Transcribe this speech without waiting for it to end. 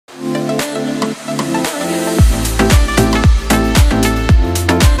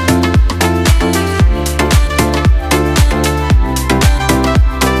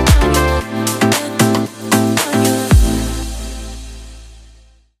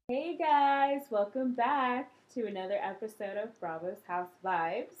welcome back to another episode of Bravo's House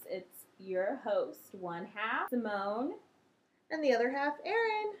Vibes. It's your host, one half, Simone. And the other half,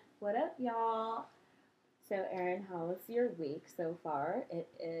 Erin. What up, y'all? So, Erin, how was your week so far? It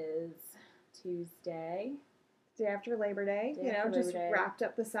is Tuesday. Day after Labor Day. Just wrapped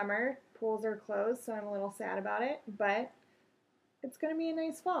up the summer. Pools are closed, so I'm a little sad about it. But it's going to be a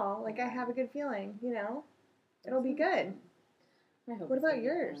nice fall. Like, I have a good feeling, It'll be good. I hope. What about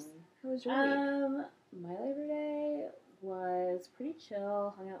yours? How was your week? My Labor Day was pretty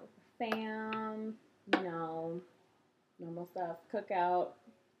chill. Hung out with the fam, normal stuff. Cookout,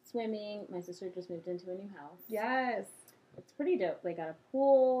 swimming. My sister just moved into a new house. Yes. It's pretty dope. They got a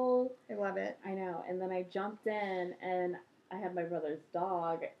pool. I love it. I know. And then I jumped in, and I had my brother's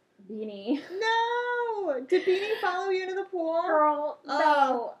dog, Beanie. No! Did Beanie follow you into the pool? Girl,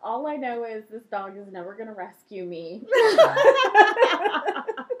 no. All I know is this dog is never going to rescue me.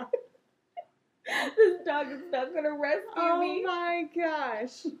 This dog is not going to rescue me. Oh my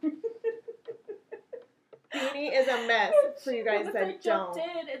gosh. Beanie is a mess for you guys that I don't. jumped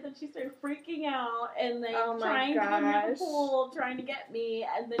in, and then she started freaking out, and trying to get me to the pool, trying to get me,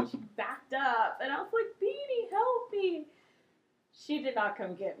 and then she backed up, and I was like, Beanie, help me. She did not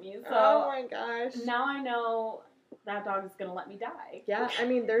come get me, so oh my gosh. now I know that dog is going to let me die. Yeah, I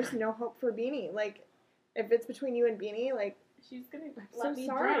mean, there's no hope for Beanie. Like, if it's between you and Beanie, like, she's going to so let me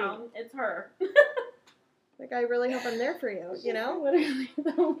sorry. drown. It's her. Like, I really hope I'm there for you, She's literally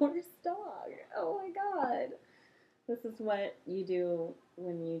the worst dog. Oh my god. This is what you do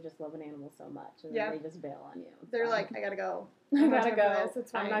when you just love an animal so much, and then they just bail on you. They're like, I gotta go. I gotta go. This.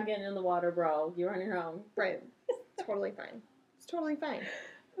 It's fine. I'm not getting in the water, bro. You're on your own. Right. It's totally fine. It's totally fine.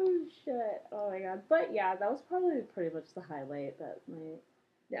 Oh shit. Oh my god. But yeah, that was probably pretty much the highlight, that my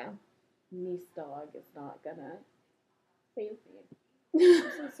niece dog is not gonna save me.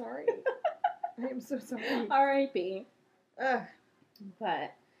 I'm so sorry. I am so sorry. R.I.P. Ugh.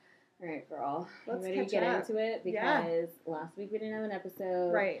 But, alright, girl. Let's ready to get into it? Because last week we didn't have an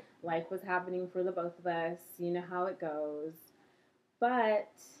episode. Right. Life was happening for the both of us. You know how it goes.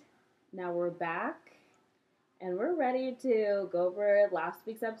 But now we're back. And we're ready to go over last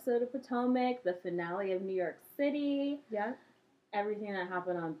week's episode of Potomac, the finale of New York City. Yeah. Everything that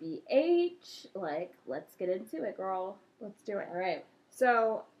happened on BH. Let's get into it, girl. Let's do it. All right.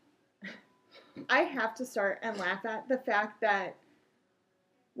 So, I have to start and laugh at the fact that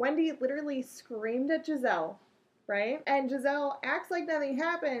Wendy literally screamed at Giselle, right? And Giselle acts like nothing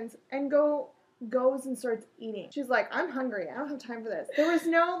happens and goes and starts eating. She's like, I'm hungry. I don't have time for this. There was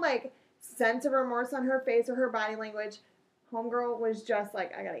no, sense of remorse on her face or her body language. Homegirl was just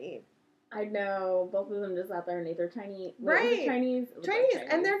like, I gotta eat. I know. Both of them just sat there and ate their Chinese. Right. Chinese.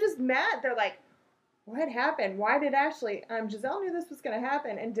 And they're just mad. They're like, what happened? Why did Ashley... Giselle knew this was going to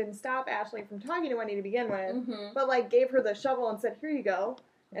happen and didn't stop Ashley from talking to Wendy to begin with, but, gave her the shovel and said, here you go.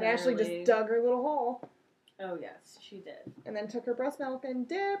 And Ashley just dug her little hole. Oh, yes, she did. And then took her breast milk and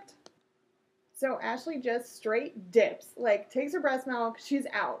dipped. So Ashley just straight dips. Takes her breast milk. She's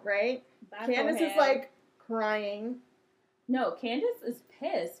out, right? Candace is, crying. No, Candace is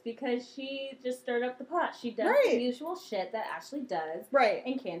pissed because she just stirred up the pot. She does the usual shit that Ashley does. Right.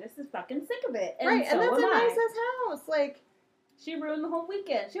 And Candace is fucking sick of it. And right, so and that's a nice ass house. She ruined the whole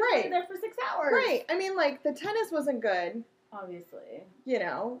weekend. She was only there for 6 hours. Right. I mean, the tennis wasn't good. Obviously.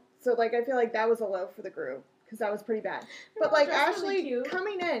 So, I feel like that was a low for the group. Because that was pretty bad. But, Ashley really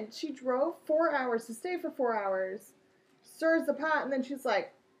coming in, she drove 4 hours to stay for 4 hours, stirs the pot, and then she's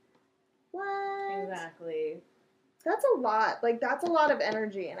like, what? Exactly. That's a lot. That's a lot of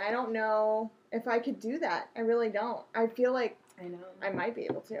energy, and I don't know if I could do that. I really don't. I feel like I know I might be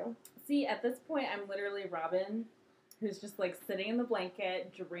able to. See, at this point, I'm literally Robin, who's just, sitting in the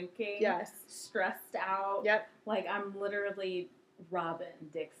blanket, drinking, stressed out. Yep. I'm literally Robin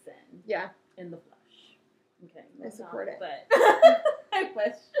Dixon. Yeah. In the flesh. Okay. I support it. But I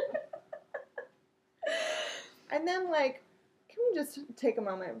wish. And then, can we just take a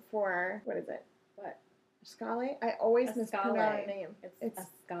moment for, what is it? What? Ascale? I always mispronounce her name. It's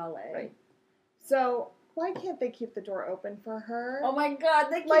Ascale. Right. So, why can't they keep the door open for her? Oh my god,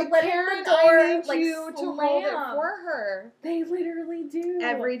 they keep letting Karen, the door, I need you to hold it for her. They literally do.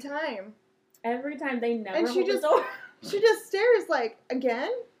 Every time. Every time. They never and hold the door. She just stares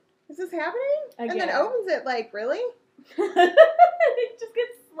again? Is this happening? Again. And then opens it really? It just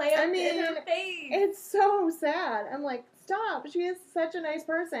gets slammed in her face. It's so sad. I'm like, stop. She is such a nice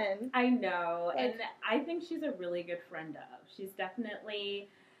person. I know. And I think she's a really good friend of. She's definitely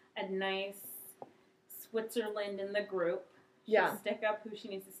a nice Switzerland in the group. She'll stick up who she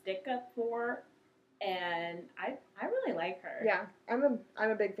needs to stick up for. and I really like her. Yeah, I'm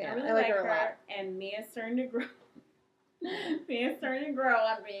a big fan. I really I like like her a lot. and Mia's starting to grow. Mia's starting to grow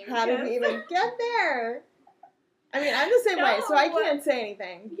on me. How did we even get there? I mean, I'm the same way, so I can't say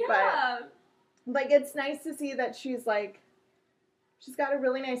anything. Yeah. But, like, it's nice to see that she's, like, she's got a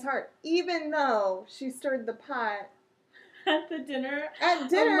really nice heart. Even though she stirred the pot. At the dinner? At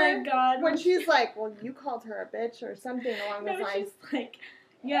dinner. Oh, my God. When she's like, well, you called her a bitch or something along those lines. She's like,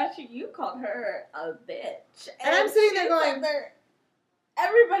 yeah, you called her a bitch. And I'm sitting there going...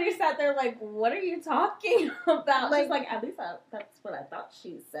 Everybody sat there like, what are you talking about? Like, just like, at least that's what I thought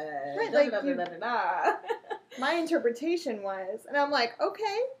she said. Right, my interpretation was, and I'm like,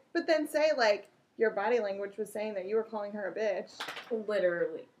 okay, but then say, like, your body language was saying that you were calling her a bitch.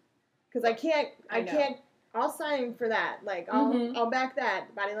 Literally. Because I can't, I'll sign for that. Like, I'll back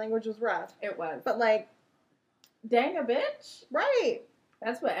that. Body language was rough. It was. But, like, dang a bitch? Right.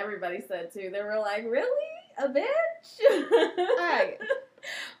 That's what everybody said, too. They were like, really? A bitch? Right.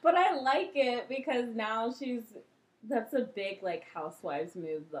 But I like it because now that's a big, like, housewives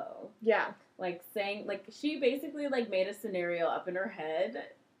move, though. Yeah. Like, saying, like, she basically, like, made a scenario up in her head,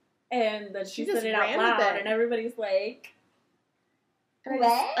 and then she said it out loud, and everybody's like, and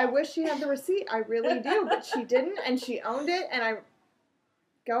I wish she had the receipt. I really do, but she didn't, and she owned it, and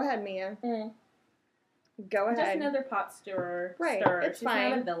go ahead, Mia. Go ahead. Just another pot stirrer. Right, it's She's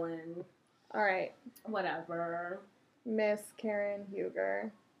fine. not a villain. All right. Whatever. Miss Karen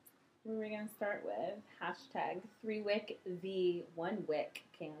Huger. What are we going to start with? Hashtag 3-wick v 1-wick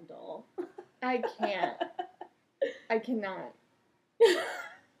candle. I can't. I cannot.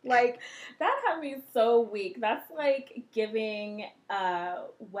 Like, that had me so weak. That's like giving a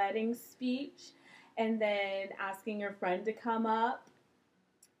wedding speech and then asking your friend to come up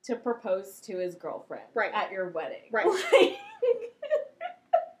to propose to his girlfriend at your wedding. Right. Like,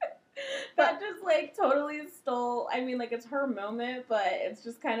 that just, like, totally stole... I mean, like, it's her moment, but it's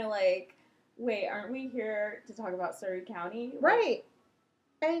just kind of like, wait, aren't we here to talk about Surrey County? Right.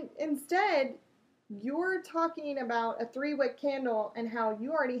 And instead, you're talking about a 3-wick candle and how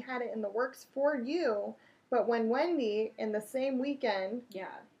you already had it in the works for you, but when Wendy, in the same weekend... Yeah.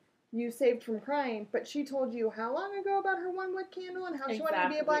 You saved from crying, but she told you how long ago about her 1-wick candle and how she wanted to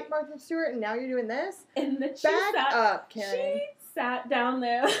be a Black Martha Stewart, and now you're doing this? And then Back up, Karen. She sat down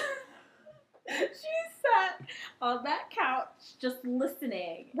there... She sat on that couch just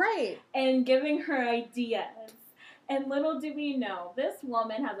listening. Right. And giving her ideas. And little do we know, this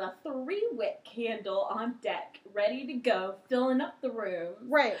woman has a 3-wick candle on deck, ready to go, filling up the room.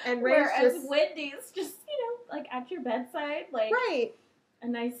 Right. And whereas Wendy's just, like at your bedside, like right. a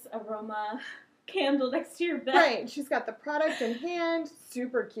nice aroma candle next to your bed. Right. She's got the product in hand.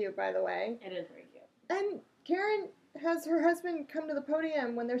 Super cute, by the way. It is very cute. And Karen has her husband come to the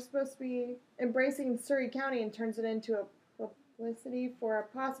podium when they're supposed to be embracing Surrey County and turns it into a publicity for a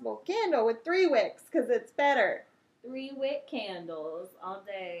possible candle with 3 wicks because it's better. 3-wick candles all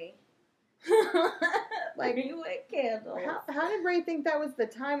day. Like 3-wick candles. How did Ray think that was the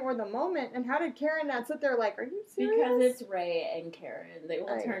time or the moment? And how did Karen not sit there like, are you serious? Because it's Ray and Karen. They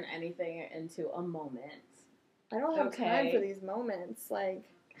will turn anything into a moment. I don't have time for these moments. Like,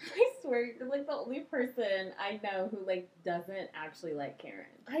 I swear, you're like the only person I know who like doesn't actually like Karen.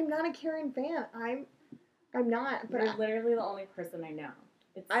 I'm not a Karen fan. I'm not. But you're literally the only person I know.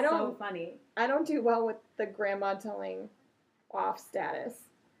 It's so funny. I don't do well with the grandma telling off status.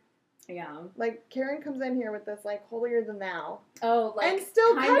 Yeah. Like, Karen comes in here with this, like, holier than thou. Oh, like... And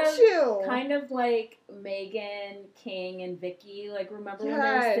still cuts you! Kind of like Megan, King, and Vicky. Like, remember when they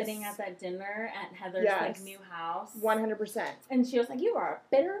were sitting at that dinner at Heather's, like, new house? 100%. And she was like, you are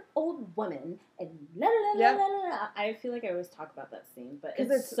a bitter old woman. And la la la la la la. I feel like I always talk about that scene, but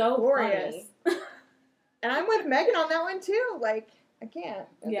it's so glorious. Funny. And I'm with Megan on that one, too. Like, I can't.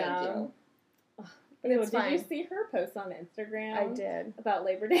 Thank you. But it's fine. Did you see her post on Instagram? I did. About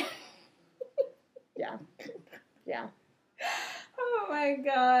Labor Day? Yeah. Yeah. Oh my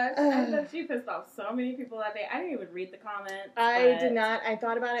gosh. I bet she pissed off so many people that day. I didn't even read the comments. I did not. I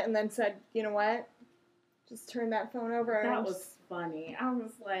thought about it and then said, you know what? Just turn that phone over. That was funny. I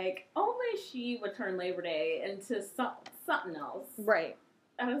was like, only she would turn Labor Day into something else. Right.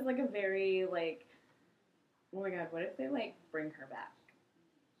 That was like a very, like, oh my god, what if they, like, bring her back?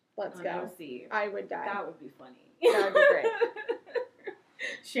 Let's go. See. I would die. That would be funny. That would be great.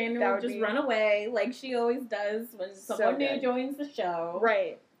 Shannon would just run away like she always does when someone new joins the show.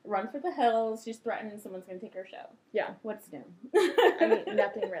 Right. Run for the hills. She's threatening someone's going to take her show. Yeah. What's new? I mean,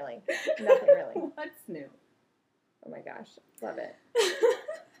 nothing really. Nothing really. What's new? Oh my gosh. Love it.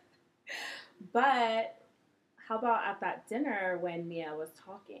 But how about at that dinner when Mia was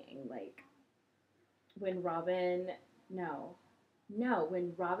talking? Like, when Robin,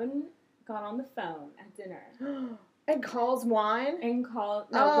 when Robin got on the phone at dinner And calls Juan? and Juan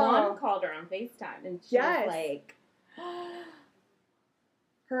called her on FaceTime, and she was like,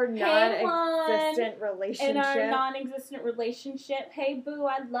 her non-existent relationship. In our non-existent relationship, hey boo,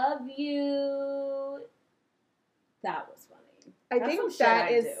 I love you. That was funny. I think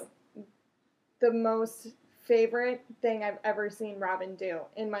that is the most favorite thing I've ever seen Robin do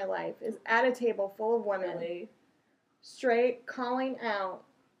in my life, is at a table full of women, really? Straight calling out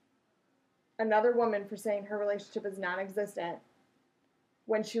another woman for saying her relationship is non-existent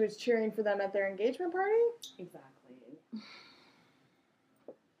when she was cheering for them at their engagement party. Exactly.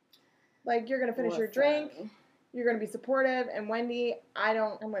 Like, you're going to finish your drink, you're going to be supportive, and Wendy,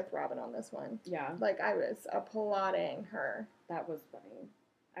 I'm with Robin on this one. Yeah. Like, I was applauding her. That was funny.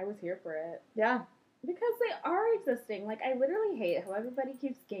 I was here for it. Yeah. Because they are existing. Like, I literally hate how everybody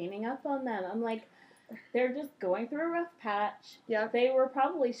keeps gaining up on them. I'm like, they're just going through a rough patch. Yeah. They were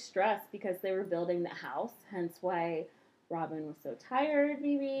probably stressed because they were building the house, hence why Robin was so tired,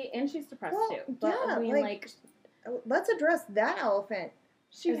 maybe. And she's depressed, too. But, yeah, I mean, let's address that elephant.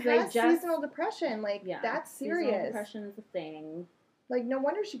 She has seasonal depression. Like, that's serious. Seasonal depression is a thing. Like, no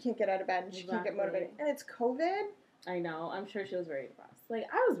wonder she can't get out of bed and she can't get motivated. And it's COVID. I know. I'm sure she was very depressed. Like,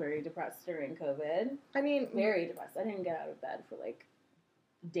 I was very depressed during COVID. I mean, very depressed. I didn't get out of bed for, like,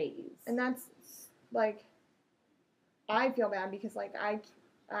 days. And that's, like, I feel bad because, like, I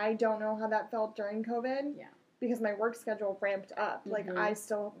don't know how that felt during COVID. Yeah. Because my work schedule ramped up. Like, I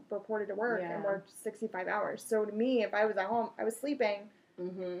still reported to work and worked 65 hours. So, to me, if I was at home, I was sleeping.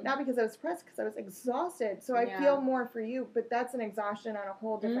 Mm-hmm. Not because I was depressed, because I was exhausted. So I feel more for you, but that's an exhaustion on a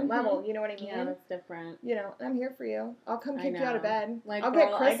whole different level. You know what I mean? Yeah, that's different. You know, I'm here for you. I'll come kick you out of bed. Like, I'll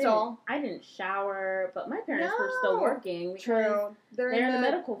get Crystal. I didn't shower, but my parents were still working. True. They're in the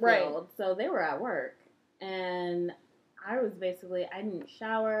medical field, so they were at work. And I was basically, I didn't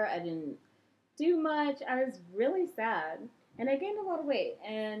shower. I didn't do much. I was really sad. And I gained a lot of weight,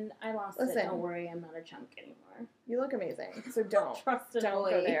 and I lost it. Don't worry, I'm not a chunk anymore. You look amazing, so don't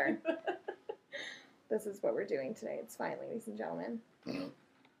go there. This is what we're doing today. It's fine, ladies and gentlemen.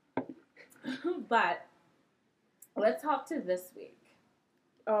 But let's talk to this week.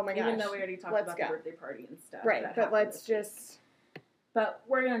 Oh my gosh! Even though we already talked about the birthday party and stuff, right? But let's just. But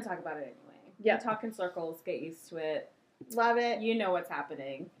we're gonna talk about it anyway. Yeah. We talk in circles. Get used to it. Love it. You know what's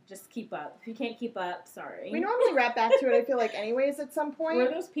happening. Just keep up. If you can't keep up, sorry. We normally wrap back to it, I feel like, anyways, at some point. We're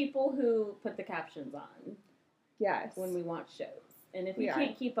those people who put the captions on. Yes. When we watch shows. And if you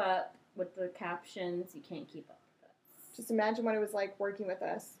can't keep up with the captions, you can't keep up with us. Just imagine what it was like working with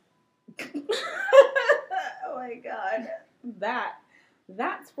us. Oh my god.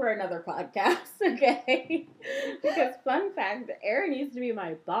 That's for another podcast, okay? Because fun fact, Erin used to be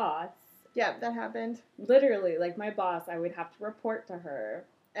my boss. Yeah, that happened. Literally, like my boss, I would have to report to her.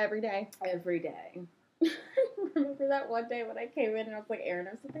 Every day. Every day. Remember that one day when I came in and I was like, Erin,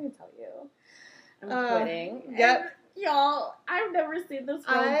 I have something to tell you. I'm quitting. Yep. And y'all, I've never seen this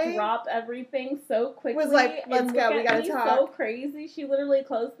girl drop everything so quickly. Was like, let's go, we gotta talk. So crazy. She literally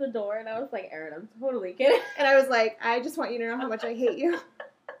closed the door and I was like, Erin, I'm totally kidding. And I was like, I just want you to know how much I hate you.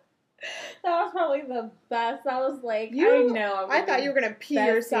 That was probably the best. I was like, I thought you were going to pee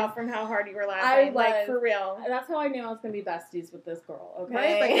yourself from how hard you were laughing. Like, for real. That's how I knew I was going to be besties with this girl, okay?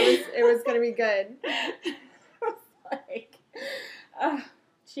 Right? Like, it was going to be good. I was like,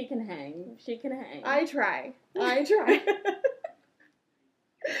 she can hang. She can hang. I try.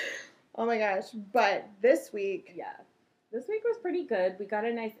 Oh my gosh. But this week. Yeah. This week was pretty good. We got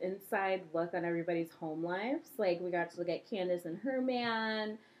a nice inside look on everybody's home lives. Like, we got to look at Candace and her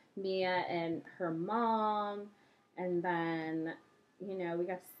man, Mia and her mom, and then, we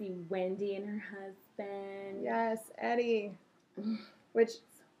got to see Wendy and her husband. Yes, Eddie. Which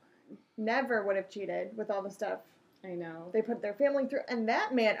never would have cheated with all the stuff. I know. They put their family through, and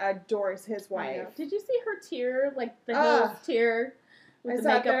that man adores his wife. Did you see her tear? Like, the Hills tear? With the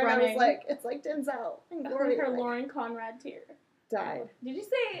makeup running. I was like, it's like Denzel and Glory. Her Lauren Conrad tear. Died. Did you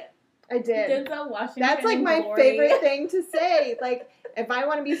say? I did. Denzel Washington. That's like my favorite thing to say. Like, if I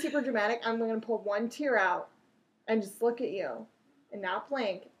want to be super dramatic, I'm going to pull one tear out and just look at you and not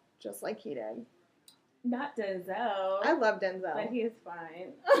blink, just like he did. Not Denzel. I love Denzel. But he is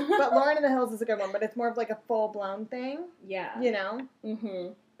fine. But Lauren in the Hills is a good one, but it's more of like a full-blown thing. Yeah. You know?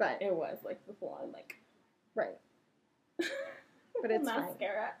 Mm-hmm. But it was like the full-on, like... Right. But it's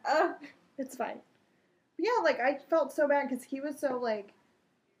mascara. It's fine. But yeah, like, I felt so bad because he was so, like,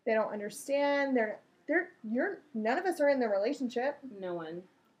 they don't understand. None of us are in the relationship. No one.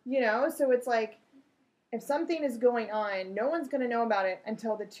 You know? So it's like, if something is going on, no one's going to know about it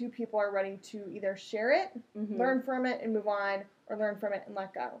until the two people are ready to either share it, learn from it and move on, or learn from it and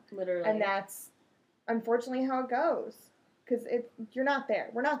let go. Literally. And that's unfortunately how it goes. Because you're not there.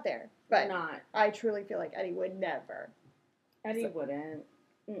 We're not there. But We're not. I truly feel like Eddie would never. Eddie wouldn't.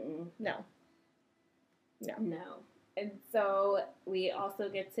 Mm-mm. No. And so we also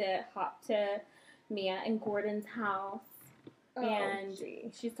get to hop to Mia and Gordon's house. And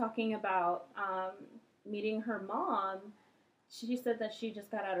she's talking about meeting her mom. She said that she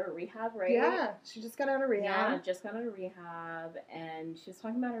just got out of rehab, right? Yeah, she just got out of rehab. Yeah, just got out of rehab. And she was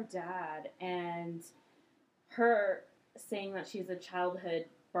talking about her dad and her saying that she's a childhood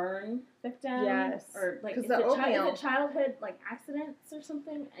burn victim. Yes. Or like, is the it childhood like accidents or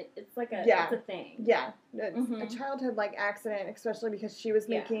something? It's like it's a thing. Yeah. It's a childhood like accident, especially because she was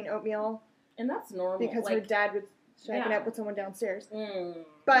making oatmeal. And that's normal. Because her dad was shacking up with someone downstairs.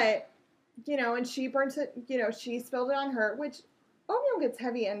 But, and she burnt it, she spilled it on her, which oatmeal gets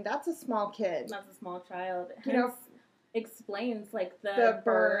heavy and that's a small kid. That's a small child. Explains like the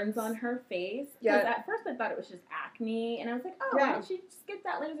burns on her face. Because at first I thought it was just acne, and I was like, why didn't she just get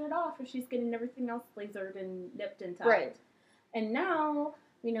that lasered off if she's getting everything else lasered and nipped and tucked? Right. And now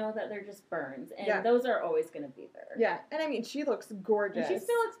we know that they're just burns, and those are always going to be there. Yeah, and I mean, she looks gorgeous. And she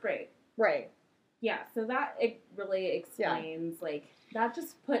still looks great. Right. Yeah, so that it really explains, like, that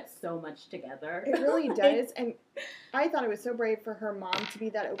just puts so much together. It really does, and I thought it was so brave for her mom to be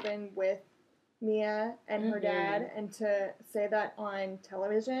that open with Mia and her dad, and to say that on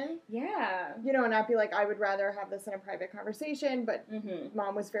television. Yeah. And not be like, I would rather have this in a private conversation, but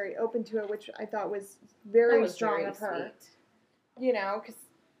Mom was very open to it, which I thought was very strong of her. Sweet. Because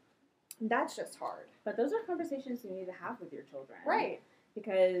that's just hard. But those are conversations you need to have with your children. Right.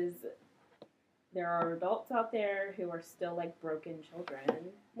 Because there are adults out there who are still, like, broken children.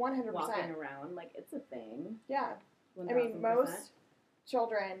 100%. Walking around. Like, it's a thing. Yeah. 1000%. I mean, most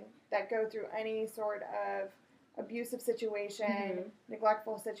children that go through any sort of abusive situation,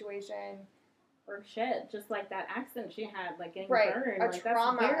 neglectful situation, or shit, just like that accident she had, like getting a burned, like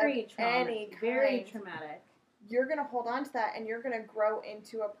trauma, that's very very traumatic. You're gonna hold on to that, and you're gonna grow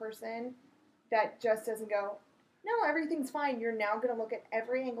into a person that just doesn't go, no, everything's fine. You're now gonna look at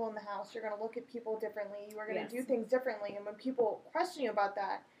every angle in the house. You're gonna look at people differently. You are gonna do things differently, and when people question you about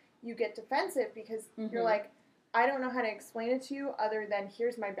that, you get defensive because you're like, I don't know how to explain it to you other than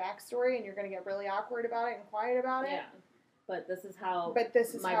here's my backstory, and you're going to get really awkward about it and quiet about it. Yeah. But this is how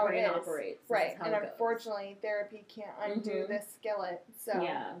my brain operates. Right. And unfortunately, therapy can't undo this skillet. So,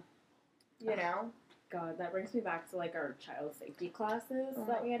 God, that brings me back to, like, our child safety classes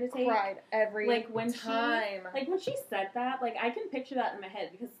that we had to take. Cried every time. When she said that, like, I can picture that in my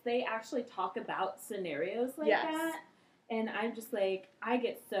head because they actually talk about scenarios like that. And I'm just like, I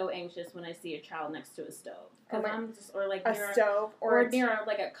get so anxious when I see a child next to a stove. Because I'm just, or like near a stove, or near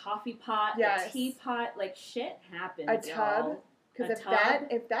like a coffee pot, a teapot, like shit happens. A tub, because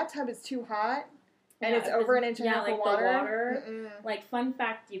if that tub is too hot and it's over an inch and a half of water, like, fun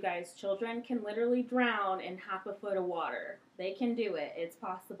fact, you guys, children can literally drown in half a foot of water. They can do it. It's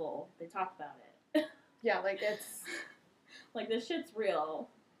possible. They talk about it. Yeah, like it's like, this shit's real.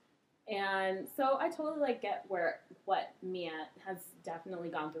 And so I totally, like, get what Mia has definitely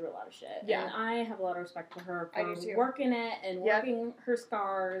gone through a lot of shit. Yeah. And I have a lot of respect for her for working it and working her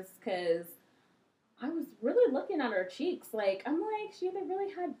scars, because I was really looking at her cheeks. Like, I'm like, she either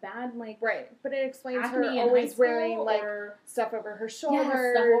really had bad, like... Right. But it explains her always wearing, like, stuff over her shoulders.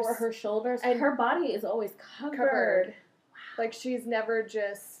 Yeah, stuff over her shoulders. And her body is always covered. Wow. Like, she's never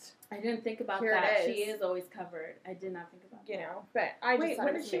just... I didn't think about that. She is always covered. I did not think about that. But I just thought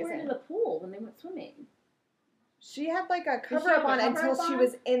what did she wear to the pool when they went swimming? She had, like, a cover-up on until she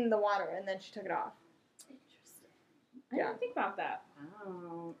was in the water, and then she took it off. Interesting. I didn't think about that.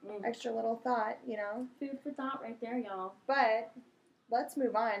 Wow. Extra little thought, Food for thought right there, y'all. But let's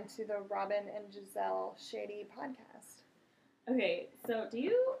move on to the Robin and Giselle Shady podcast. Okay, so do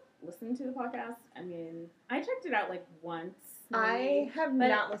you listen to the podcast? I mean, I checked it out, like, once. Maybe, I have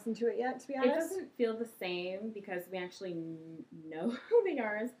not listened to it yet, to be honest. It doesn't feel the same because we actually know who they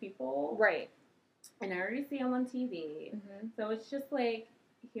are as people. Right. And I already see them on TV. So it's just like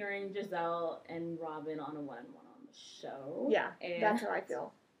hearing Giselle and Robin on a one-on-one on the show. Yeah, that's how I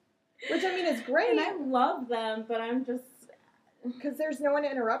feel. Which, I mean, is great. And I love them, but I'm just... Because there's no one to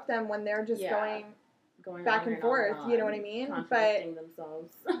interrupt them when they're just going back and forth, you know what I mean? Contradicting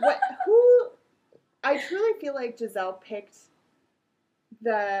themselves. I truly feel like Giselle picked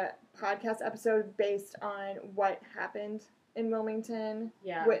the podcast episode based on what happened in Wilmington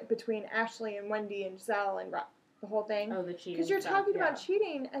between Ashley and Wendy and Giselle and the whole thing. Oh, the cheating. Because you're stuff, talking yeah. about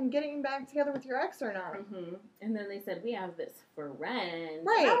cheating and getting back together with your ex or not. Mm-hmm. And then they said, we have this friend. Right. And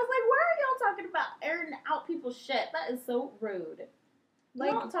I was like, why are y'all talking about airing out people's shit? That is so rude.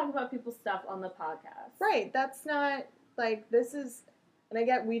 Like, we don't talk about people's stuff on the podcast. Right. That's not, like, this is, and I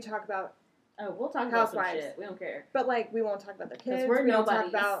get we talk about we'll talk about some shit. We don't care. But, like, we won't talk about their kids. We're we don't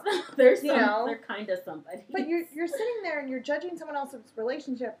nobodies. talk about, they're kind of somebody. But you're sitting there and you're judging someone else's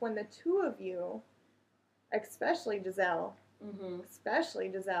relationship when the two of you, especially Giselle,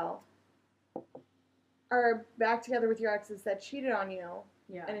 are back together with your exes that cheated on you.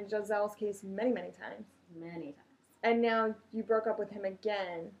 Yeah. And in Giselle's case, many, many times. Many times. And now you broke up with him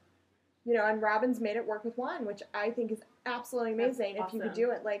again. You know, and Robin's made it work with Juan, which I think is absolutely amazing. That's if you awesome. could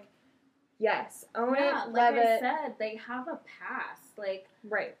do it. Like, yes, own it, love like I it. said, they have a past. Like,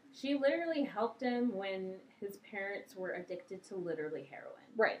 right. She literally helped him when his parents were addicted to literally heroin.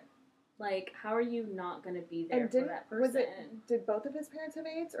 Right. Like, how are you not going to be there for that person? Did both of his parents have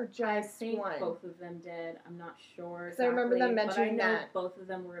AIDS or just I think one? both of them did. I'm not sure Because I remember them mentioning but I know that. both of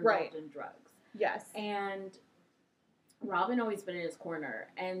them were involved in drugs. Yes. And Robin always been in his corner.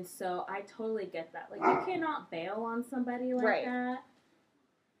 And so I totally get that. Like, you cannot bail on somebody like that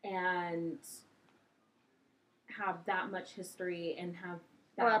and have that much history and have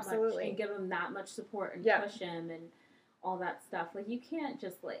that much and give him that much support and push him and all that stuff. Like, you can't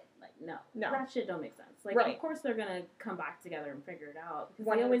just no, that shit don't make sense. Like, of course they're gonna come back together and figure it out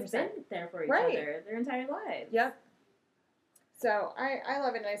because 100%. They always been there for each other their entire lives. Yep. So I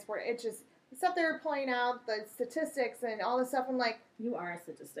love it, nice sport. It's just the stuff they were pulling out, the statistics and all this stuff. I'm like, you are a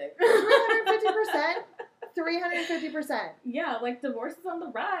statistic. 350%. 350%. Yeah, like divorce is on the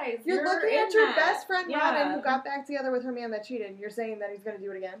rise. You're looking at your best friend Robin, who got back together with her man that cheated. You're saying that he's going to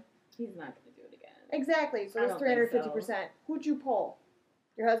do it again. He's not going to do it again. Exactly. So it's 350%. So. Who'd you poll?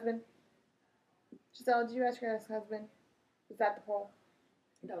 Your husband? Giselle, did you ask your ex-husband? Was that the poll?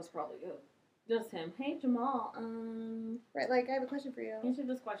 That was probably it. Just him. Hey, Jamal. Right, like, I have a question for you. Answer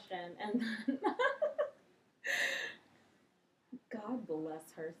this question. And then God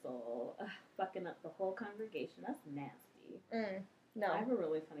bless her soul. Fucking up the whole congregation. That's nasty. No. I have a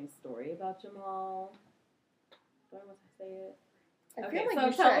really funny story about Jamal. Do I want to say it? I feel like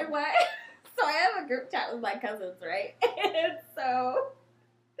you tell should. Me why. So I have a group chat with my cousins, right? And so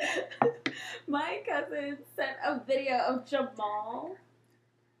my cousin sent a video of Jamal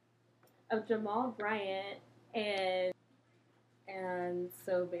Bryant, and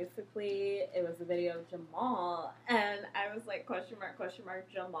so basically it was a video of Jamal, and I was like, question mark,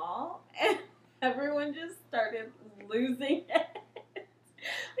 Jamal, and everyone just started losing it.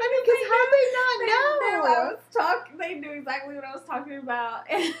 I mean, because how did they not know? They knew exactly what I was talking about,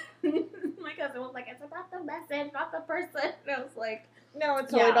 and my cousin was like, it's about the message, not the person, and I was like, no,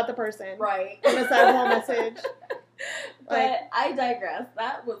 it's totally about the person. Right. And it's that whole message. But I digress.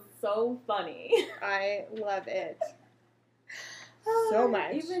 That was so funny. I love it. So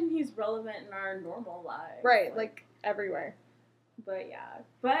much. Even he's relevant in our normal lives. Right, like everywhere. But yeah.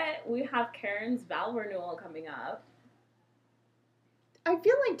 But we have Karen's vow renewal coming up. I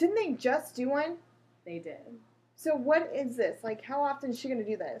feel like, didn't they just do one? They did. So what is this? Like, how often is she going to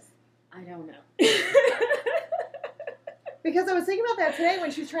do this? I don't know. Because I was thinking about that today when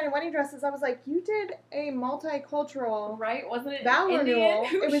she was trying to wedding dresses. I was like, you did a multicultural Wasn't it vow renewal?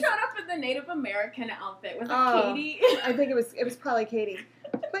 Who showed up in the Native American outfit? Was it Katie? I think it was probably Katie.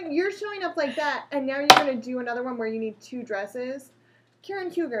 But you're showing up like that, and now you're going to do another one where you need 2 dresses.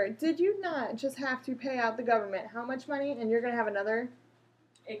 Karen Huger, did you not just have to pay out the government how much money, and you're going to have another?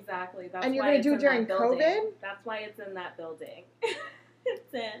 Exactly. That's and you're going to do it during COVID? That's why it's in that building.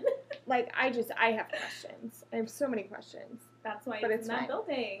 It's in. Like, I have questions. I have so many questions. That's why it's in that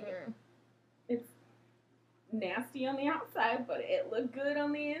building. It's nasty on the outside, but it looked good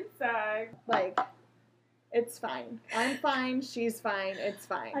on the inside. Like, it's fine. I'm fine. She's fine. It's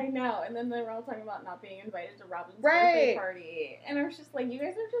fine. I know. And then they were all talking about not being invited to Robin's birthday party. And I was just like, you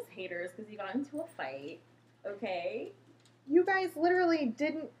guys are just haters because you got into a fight. Okay? You guys literally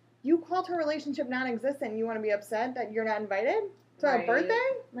didn't. You called her relationship non-existent. You want to be upset that you're not invited? To a birthday?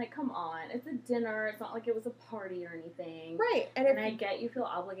 Like, come on. It's a dinner. It's not like it was a party or anything. Right. And I get you feel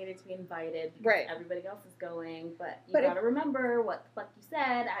obligated to be invited because everybody else is going, but you gotta remember what the fuck you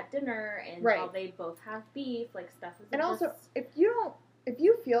said at dinner and how they both have beef, like stuff is and also, if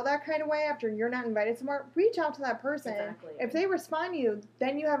you feel that kind of way after you're not invited somewhere, reach out to that person. Exactly. If they respond to you,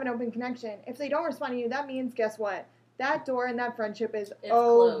 then you have an open connection. If they don't respond to you, that means, guess what? That door and that friendship is over.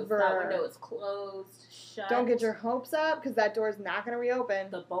 Closed. That window is closed, shut. Don't get your hopes up, because that door is not going to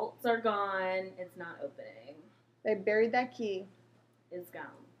reopen. The bolts are gone. It's not opening. They buried that key. It's gone.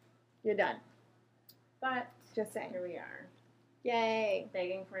 You're done. But Just saying. here we are. Yay.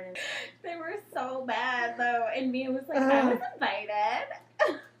 Begging for an They were so bad, though. And Mia was like, I was invited.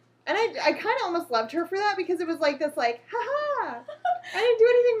 And I kind of almost loved her for that because it was like this, like, haha, I didn't do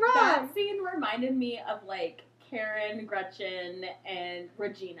anything wrong. That scene reminded me of, like, Karen, Gretchen, and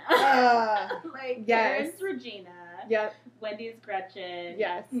Regina. Like, yes. Karen's Regina. Yep. Wendy's Gretchen.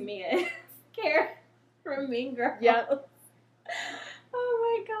 Yes. Mia's Karen from Mean Girls. Yep.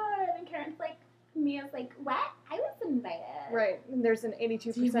 Oh, my God. And Karen's like, Mia's like, what? I was invited. Right. And there's an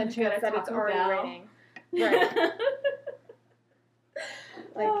 82% Do you wanna chance go to that it's Taco already Bell? raining. Right.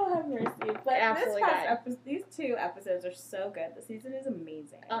 Like, oh, have mercy. But absolutely these 2 episodes are so good. The season is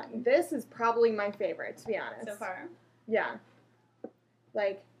amazing. this is probably my favorite, to be honest. So far. Yeah.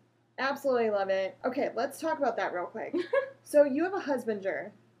 Like, absolutely love it. Okay, let's talk about that real quick. So you have a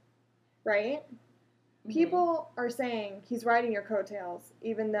husbander, right? Mm-hmm. People are saying he's riding your coattails,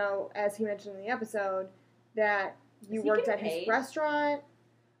 even though, as he mentioned in the episode, that you Is he worked at getting his paid? restaurant.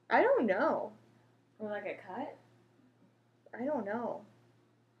 I don't know. Or like a cut? I don't know.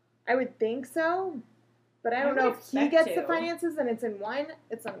 I would think so, but I don't I know would if he expect gets the to. finances and it's in one.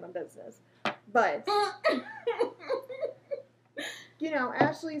 It's none of my business. But, you know,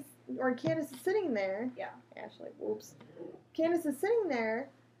 Ashley's, or Candace is sitting there. Yeah. Ashley, whoops. Candace is sitting there,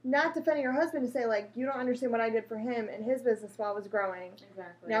 not defending her husband to say, like, you don't understand what I did for him and his business while it was growing.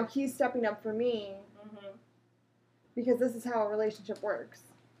 Exactly. Now he's stepping up for me Mm-hmm. because this is how a relationship works.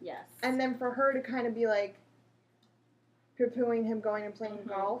 Yes. And then for her to kind of be like, poo-pooing him going and playing Mhm.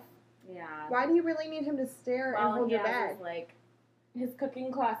 golf. Yeah. Why do you really need him to stare and Well, hold he your has bag? his, like, his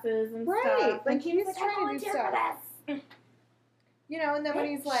cooking classes and Right, stuff. like, And he's like, trying to do I volunteer stuff. for this. You know, and then when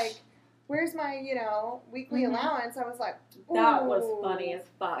he's like, where's my, you know, weekly Mhm. allowance, I was like, That was ooh. funny as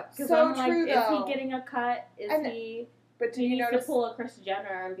fuck. 'Cause So I'm like, true, is though. he getting a cut? Is And- he... But do He you needs notice, to pull a Kris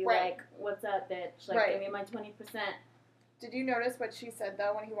Jenner and be Right. like, what's up, bitch? Like, Right. give me my 20%. did you notice what she said,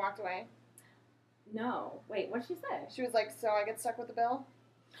 though, when he walked away? No. Wait, what'd she say? She was like, so I get stuck with the bill?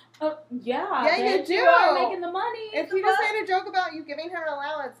 Oh, yeah. Yeah, you bitch, do. You are making the money. If The he just fuck? made a joke about you giving him an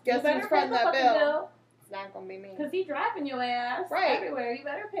allowance, You guess better who's pay fronting the that fucking bill? It's not going to be me. Because he driving your ass Right. everywhere. You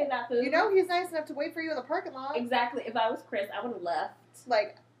better pay that food. You know he's nice enough to wait for you in the parking lot. Exactly. If I was Kris, I would have left.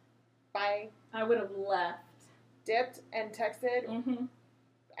 Like, bye, I would have left. dipped, and texted Mm-hmm.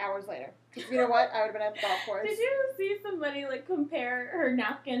 hours later. 'Cause you know what? I would have been at the golf course. Did you see somebody, like, compare her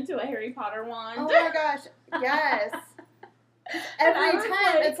napkin to a Harry Potter wand? Oh my gosh, yes. And I Every was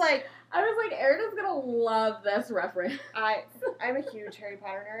time, like- it's like, I was like, Erica's gonna love this reference. I'm a huge Harry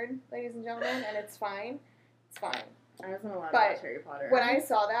Potter nerd, ladies and gentlemen, and it's fine. It's fine. I wasn't allowed to But watch Harry Potter. When I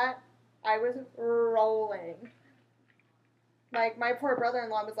saw that, I was rolling. Like, my poor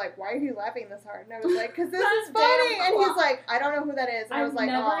brother-in-law was like, why are you laughing this hard? And I was like, because this That's is funny. damn And he's cool. like, I don't know who that is. And I was I've like,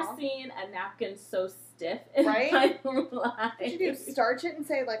 never aw. seen a napkin so stiff in Right? my life. Did you do starch it and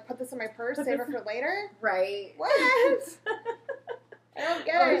say, like, put this in my purse, Put save this- it for later? Right. What? I don't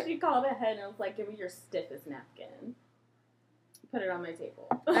get Or it. she called ahead and was like, give me your stiffest napkin. Put it on my table.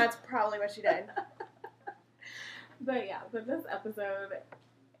 That's probably what she did. But yeah, but this episode,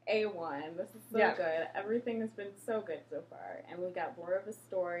 A1, this is so Yeah. good. Everything has been so good so far. And we got more of a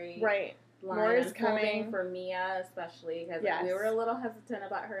story. Right. Line More is unfolding coming. for Mia, especially because Yes. we were a little hesitant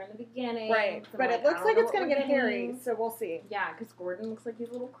about her in the beginning. Right. So But I'm it looks I don't like know it's what going to we're get hairy, getting. so we'll see. Yeah, because Gordon looks like he's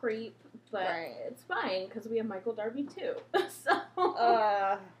a little creep, but Right. it's fine because we have Michael Darby too. So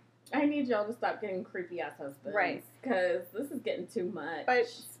I need y'all to stop getting creepy ass husbands, Right. Because this is getting too much. But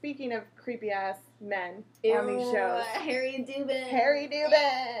speaking of creepy ass men Ew, on these shows, Harry Dubin. Harry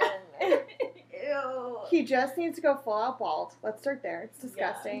Dubin. Ew. He just needs to go full out bald. Let's start there. It's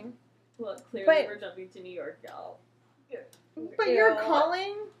disgusting. Look, clearly But- we're jumping to New York, y'all. But you're Ew.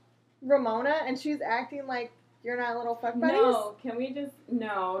 calling Ramona and she's acting like you're not little fuck buddies? No, can we just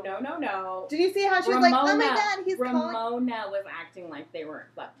no. Did you see how she was like, oh my Ramona- god, he's calling? Ramona was acting like they weren't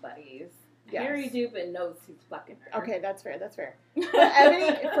fuck buddies. Yes. Harry Dubin knows he's fucking her. Okay, that's fair, that's fair.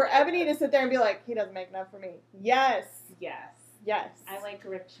 For Ebony to sit there and be like, he doesn't make enough for me. Yes. Yes. Yes. I like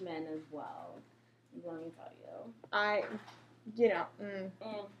rich men as well. Let me tell you.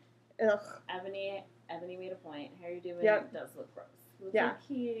 Ugh. Ebony made a point. Harry Dubin Yep. does look gross. Looks Yeah. like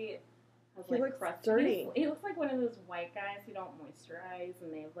he has He like looks crust. dirty. He looks like one of those white guys who don't moisturize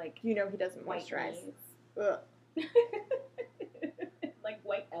and they have like You know he doesn't white moisturize. knees. Ugh. Like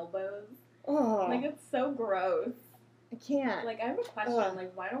white elbows. Oh, Like it's so gross. I can't. Like I have a question. Ugh.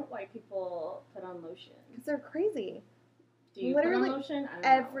 Like why don't white people put on lotion? Because they're crazy. Do you Literally put on lotion? I don't know.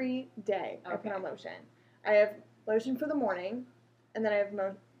 Every day I put Okay. on lotion. I have lotion for the morning, and then I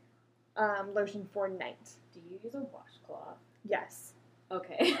have lotion for night. Do you use a washcloth? Yes.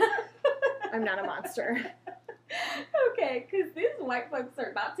 Okay. I'm not a monster. Okay, because these white folks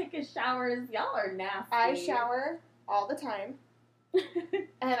are not taking showers. Y'all are nasty. I shower all the time.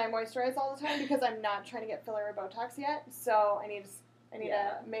 And I moisturize all the time because I'm not trying to get filler or Botox yet. So I need to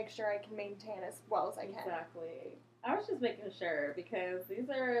make sure I can maintain as well as I can. Exactly. I was just making sure because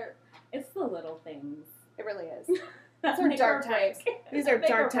it's the little things. It really is. These are dark times. These are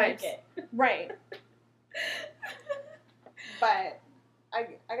dark times. Right. But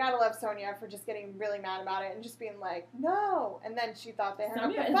I gotta love Sonia for just getting really mad about it and just being like, no. And then she thought they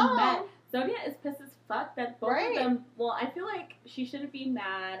hung up the phone. Mad. Sonia is pissed as fuck that both of them. Well, I feel like she shouldn't be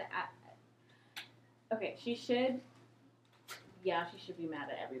mad at. Okay, she should. Yeah, she should be mad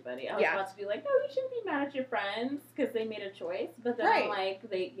at everybody. I was about to be like, no, you shouldn't be mad at your friends because they made a choice. But then I'm like,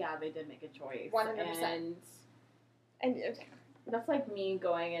 they did make a choice. 100%. And that's like me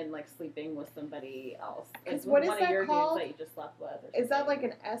going and like sleeping with somebody else. Because what is one that of your called? dudes that you just slept with. Is that like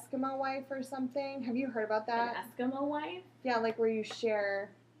an Eskimo wife or something? Have you heard about that? An Eskimo wife? Yeah, like where you share,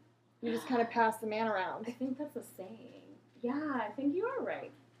 you just kind of pass the man around. I think that's a saying. Yeah, I think you are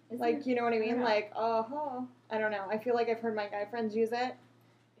right. Like, you know what I mean? Like, I don't know. I feel like I've heard my guy friends use it.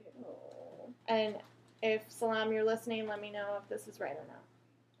 Ew. And if Salam, you're listening, let me know if this is right or not.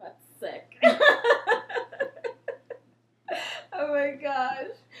 That's sick. Oh my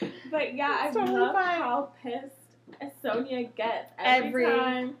gosh. But yeah, I love how pissed Sonia gets every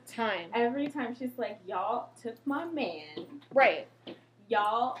time. Every time she's like, y'all took my man. Right.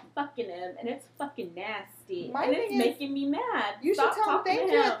 Y'all fucking him, and it's fucking nasty. And it's making me mad. You should tell him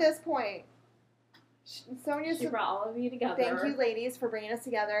thank you at this point. Sonia, she brought all of you together. Thank you, ladies, for bringing us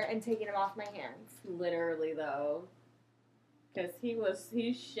together and taking him off my hands. Literally, though. Because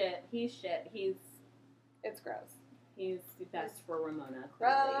he's shit. It's gross. He's best for Ramona,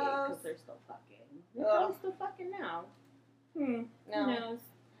 clearly, because they're still fucking. They're probably still fucking now. No. Who knows?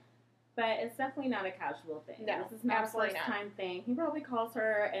 But it's definitely not a casual thing. No, this is not a first-time thing. He probably calls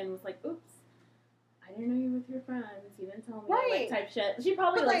her and was like, oops, I didn't know you were with your friends. You didn't tell me. Like, type shit. She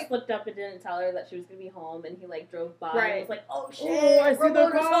probably, slipped up and didn't tell her that she was going to be home, and he, drove by and was like, oh, shit, I see the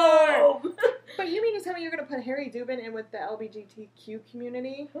car. home. But you mean to tell me you're going to put Harry Dubin in with the LGBTQ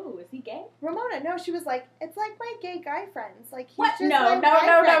community? Who? Is he gay? Ramona. No, she was like, it's like my gay guy friends. Like, he's what? just No. said that,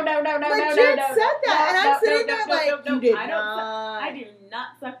 and I'm sitting there like, you did not. I do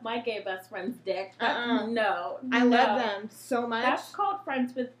not suck my gay best friend's dick. No. I love them so much. That's called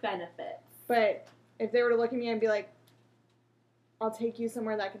friends with benefits. But if they were to look at me and be like, I'll take you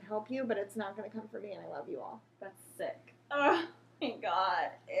somewhere that can help you, but it's not going to come from me, and I love you all. That's sick. Oh, my God.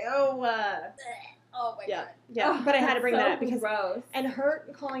 Ew. Oh, my God. Yeah, but I had to bring that up because... gross. And her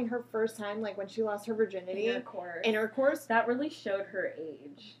calling her first time, when she lost her virginity... Intercourse. That really showed her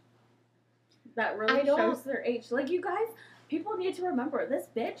age. That really shows their age. You guys, people need to remember, this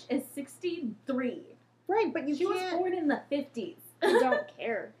bitch is 63. Right, but she was born in the 50s. I don't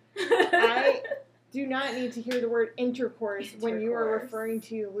care. I do not need to hear the word intercourse when you are referring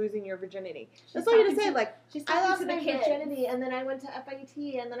to losing your virginity. That's all you have to say. I lost my virginity, and then I went to FIT,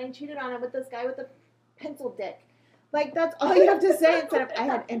 and then I cheated on it with this guy with a pencil dick. That's all you have to say instead of I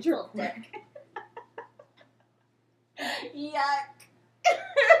had intercourse. Yuck.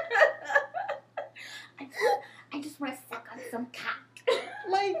 I just want to suck on some cock.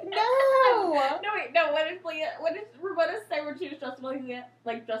 No! No, wait, no, what did Ramona say when she was dressed up like Leah?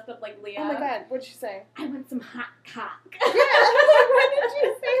 Dressed up like Leah? Oh my God, what'd she say? I want some hot cock. Yeah, why did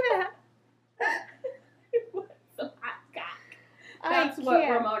you say that? I want some hot cock. That's what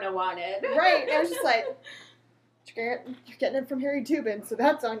Ramona wanted. Right, I was just like, you're getting it from Harry Dubin, so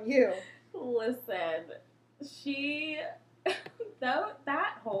that's on you. Listen,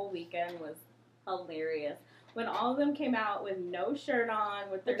 that whole weekend was hilarious. When all of them came out with no shirt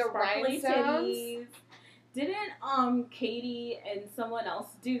on, with their sparkly titties. Didn't Katie and someone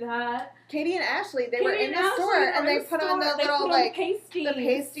else do that? Katie and Ashley, they were in the store and they put on the little pasties. The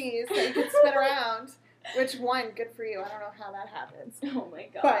pasties that you could spin around. Which one? Good for you. I don't know how that happens. Oh my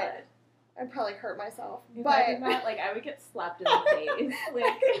God. But I'd probably hurt myself. If I did that, I would get slapped in the face.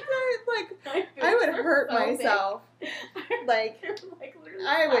 I would hurt myself.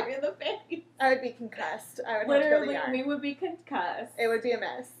 I would in the face. I would be concussed. I would literally, we would be concussed. It would be a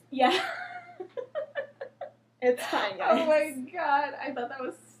mess. Yeah. It's fine, guys. Oh my God. I thought that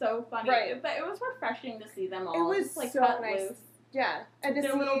was so funny. Right. But it was refreshing to see them all. It was just, so cut nice. Loose. Yeah. And to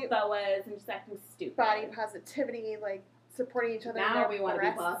their see little boas and just acting stupid. Body positivity, supporting each other. Now we want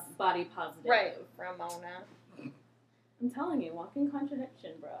to be body positive. Right. Ramona. I'm telling you, walking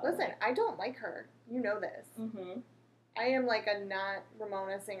contradiction, bro. Listen, I don't like her. You know this. Mm-hmm. I am a not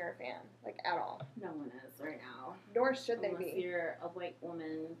Ramona Singer fan, at all. No one is right now. Nor should Unless they be. You're a white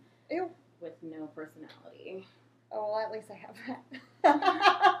woman. Ew. With no personality. Oh, well, at least I have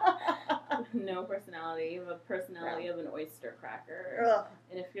that. No personality. You have a personality of an oyster cracker. Ugh.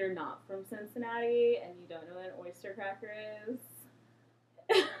 And if you're not from Cincinnati and you don't know what an oyster cracker is,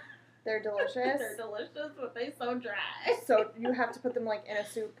 They're delicious. they're delicious, but they're so dry. So you have to put them like in a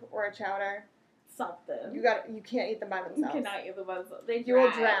soup or a chowder. Something. You can't eat them by You themselves. cannot eat them by themselves. They dry. You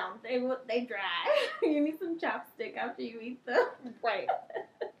will drown. They dry. You need some chapstick after you eat them. Right.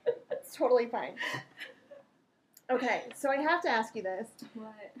 It's totally fine. Okay, so I have to ask you this.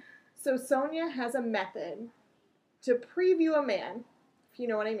 What? So Sonia has a method to preview a man, if you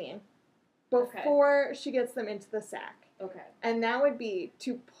know what I mean, before she gets them into the sack. Okay. And that would be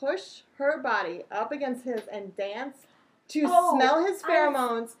to push her body up against his and dance, to Oh, smell his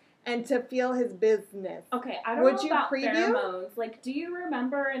pheromones, and to feel his business. Okay, I don't Would know you about preview? pheromones. Like, do you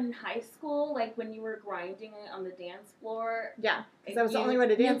remember in high school, like, when you were grinding on the dance floor? Yeah, because that was the You- only way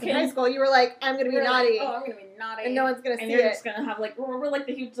to you dance in can- high school. You were like, I'm going to be You're naughty. Like, oh, I'm gonna be naughty. And no one's going to And see you're it. just gonna have, like, remember, like,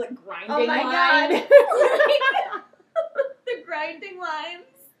 the huge, like, grinding Oh my line? God. The grinding lines.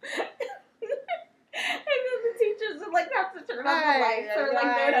 And then the teachers would, like, have to turn on the lights. Or,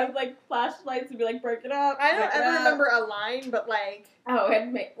 like, they would have, like, flashlights and be like, break it up. I don't break it ever up. remember a line, but like, Oh,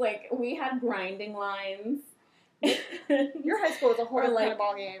 like, we had grinding lines. your high school was a whole Or, kind like- of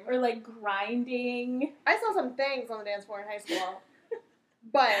ball game. Or, like, grinding. I saw some things on the dance floor in high school.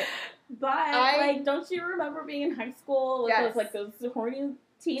 But But, like, don't you remember being in high school with Yes. those horny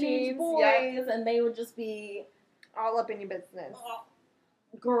teenage Teens, boys? yeah. And they would just be, all up in your business. oh,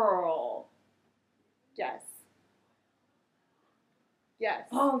 girl, Yes. Yes.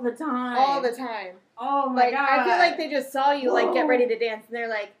 all the time. All the time. Oh, my Like, God. I feel like they just saw you, like, get Whoa. ready to dance, and they're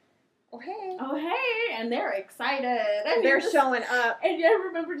like, oh, hey. Oh, hey. And they're excited. And They're you're just, showing up. And I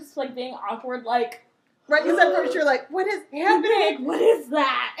remember just, like, being awkward, like, Right, because at first you're like, what is happening? like, what is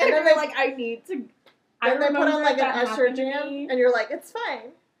that? And And then they're they- like, I need to. Then they put on, remember like, an that Usher happened to jam, me. and you're like, it's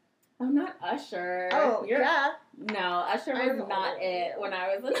fine. I'm not Usher. Oh, You're, yeah. No, Usher I'm was not old. it when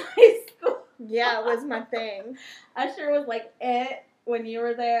I was in high school. Yeah, it was my thing. Usher was like it when you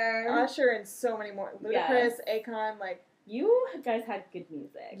were there. Usher and so many more. Ludacris, Akon, like, You guys had good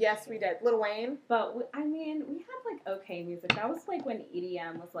music. yes, we did. Lil Wayne. But, I mean, we had, like, okay music. That was, like, when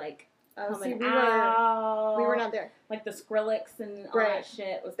EDM was, like, Oh, coming see, out. we were not there. Like, the Skrillex and all Right. that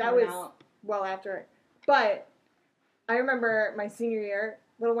shit was That coming was- out. Well after it. But I remember my senior year,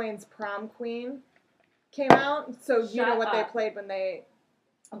 Lil Wayne's Prom Queen came out. So you know Shut what they up. played when they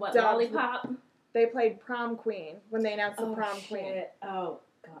What, Dubbed- Lollipop? played Prom Queen when they announced the Prom Queen. shit. Oh,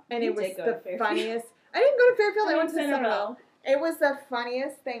 God. And You it was did go to the Fairfield. funniest. I didn't go to Fairfield. I went to Centerville. Centerville. It was the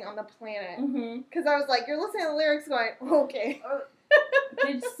funniest thing on the planet. Mm-hmm. Because I was like, you're listening to the lyrics going, okay.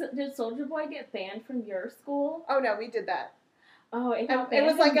 Did Soulja Boy get banned from your school? Oh, no, we did that. Oh, it got It banned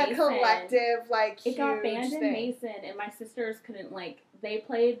was like in a Mason. collective, like, It huge got banned thing. in Mason, and my sisters couldn't, like, they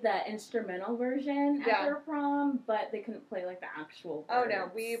played the instrumental version Yeah. at their prom, but they couldn't play, like, the actual Oh, words.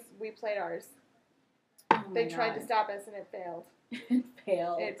 no, we played ours. Oh my They tried to God. stop us and it failed. It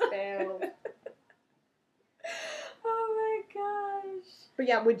failed. It failed. Oh my gosh. But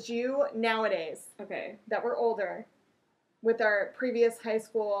yeah, would you nowadays, Okay. that we're older, with our previous high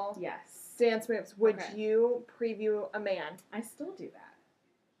school Yes. dance moves, would Okay. you preview a man? I still do that.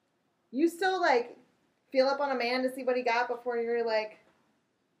 You still, like, feel up on a man to see what he got before you're like,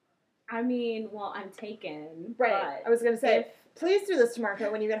 I mean, well, I'm taken. right. I was going to say, please do this to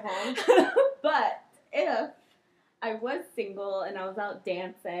Marco when you get home. But if I was single and I was out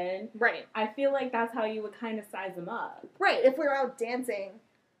dancing, Right. I feel like that's how you would kind of size them up. Right, if we were out dancing.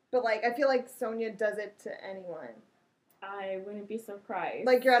 But, like, I feel like Sonia does it to anyone. I wouldn't be surprised.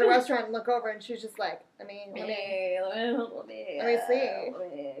 Like, you're at a restaurant and look over and she's just like, let me Let me see.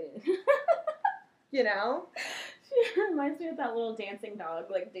 you know? She reminds me of that little dancing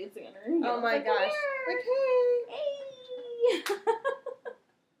dog, like dancing on her heels. Oh my like, gosh. "Come Like, here." hey.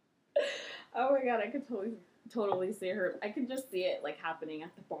 Hey. Oh my god, I could totally see her. I could just see it like happening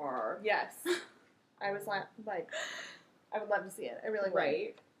at the bar. Yes. I was like, I would love to see it. I really would.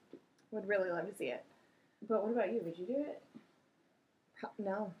 Right. Would really love to see it. But what about you? Would you do it?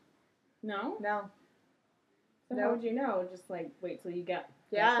 No. No? No. So No. how would you know? Just like wait till you get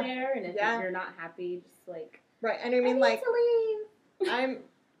Yeah. there, and if Yeah. you're not happy, just like Right. And I mean, need like, to leave.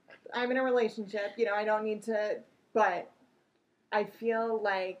 I'm in a relationship, you know, I don't need to, but I feel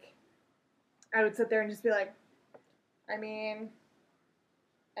like I would sit there and just be like, I mean,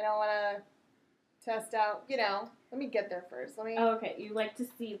 I don't want to test out, you know, let me get there first. Let me. Oh, okay, you like to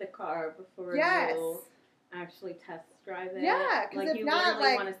see the car before Yes. you actually test drive it. Yeah, 'cause like if you not, literally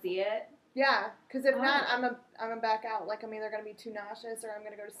like- want to see it. Yeah, because if not, Oh. I'm gonna back out. Like, I'm either gonna be too nauseous, or I'm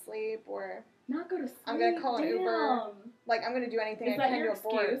gonna go to sleep, or Not go to sleep. I'm gonna call an Uber. Damn. like, I'm gonna do anything Is I that can your to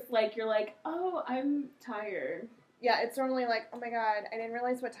avoid. excuse? Like, you're like, oh, I'm tired. Yeah, it's normally like, oh my god, I didn't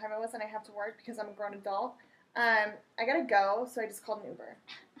realize what time it was and I have to work because I'm a grown adult. I gotta go, so I just called an Uber.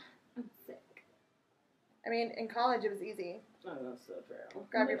 I'm sick. I mean, in college it was easy. Oh, that's so true.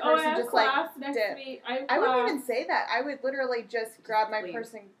 Grab your Like, purse I and have just, like, class next dip. week. I have I wouldn't class. even say that. I would literally just grab my leave.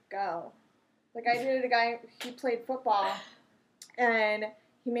 purse and go. Like, I dated a guy, he played football, and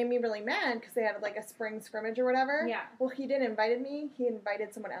he made me really mad because they had, like, a spring scrimmage or whatever. Yeah. Well, he didn't invite me. He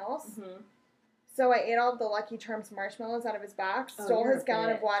invited someone else. Mm-hmm. So I ate all the Lucky Charms marshmallows out of his box, stole you're his a gallon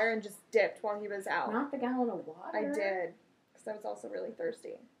of bitch. water, and just dipped while he was out. Not the gallon of water. I did. Because I was also really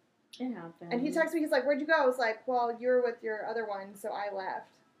thirsty. It happened. And he texted me, he's like, where'd you go? I was like, well, you were with your other one, so I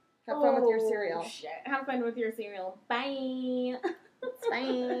left. Have fun with your cereal. Shit. Have fun with your cereal. Bye. It's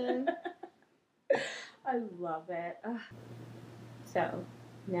fine. I love it. Ugh. So,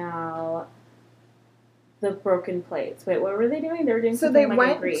 now, the broken plates. Wait, what were they doing? They were doing So something they like in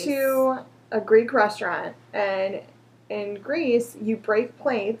went Greece. to a Greek restaurant, and in Greece, you break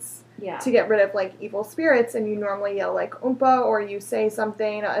plates Yeah. to get rid of, like, evil spirits, and you normally yell, like, oompa, or you say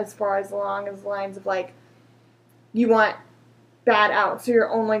something as far as along as the lines of, like, you want bad out, so you're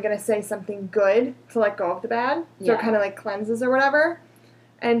only going to say something good to let go of the bad, so it Yeah. kind of, like, cleanses or whatever.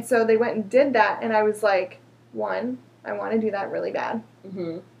 And so they went and did that, and I was like, one, I want to do that really bad.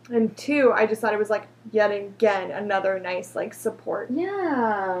 Mm-hmm. And two, I just thought it was, like, yet again, another nice, like, support.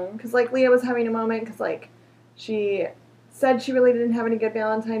 Yeah. Because, like, Leah was having a moment, because, like, she said she really didn't have any good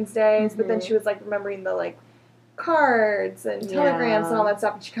Valentine's Days, but then Mhm. she was, like, remembering the, like, cards and telegrams and all that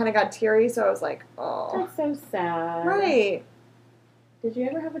stuff, and she kind of got teary, so I was like, oh. That's so sad. Right. Did you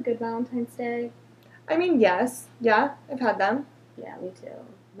ever have a good Valentine's Day? I mean, yes. Yeah, I've had them. Yeah, me too.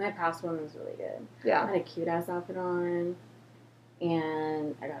 My past one was really good. I Yeah. had a cute ass outfit on,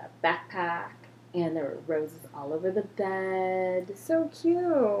 and I got a backpack, and there were roses all over the bed, So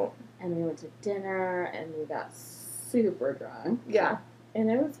cute. and we went to dinner, and we got super drunk. Yeah.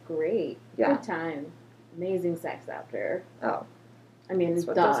 And it was great. Yeah. Good time. Amazing sex after. Oh. I mean, That's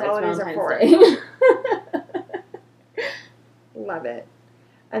what duh, those it's holidays are Valentine's Day. Love it.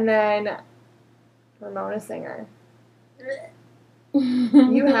 And then Ramona Singer.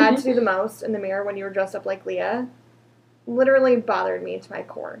 You had to do the most in the mirror when you were dressed up like Leah. Literally bothered me to my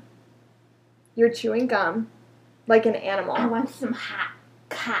core. You're chewing gum like an animal. I want some hot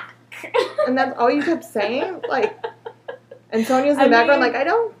cock. And that's all you kept saying? Like, and Sonia's in the I background mean, like, I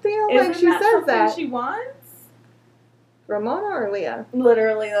don't feel like Isn't she that says something that. she wants? Ramona or Leah?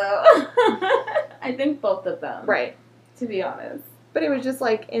 Literally, though. I think both of them. Right. To be honest. But it was just,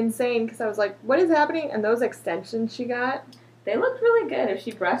 like, insane because I was like, what is happening? And those extensions she got. They looked really good if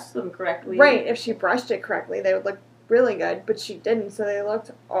she brushed them correctly. Right. If she brushed it correctly, they would look really good. But she didn't, so they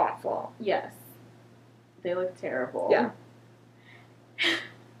looked awful. Yes. They looked terrible. Yeah.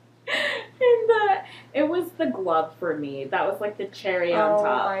 And it was the glove for me. That was like the cherry on Oh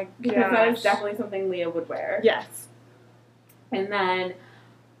top. my Because that is gosh. definitely something Leah would wear. Yes. And then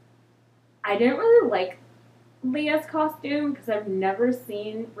I didn't really like Leah's costume because I've never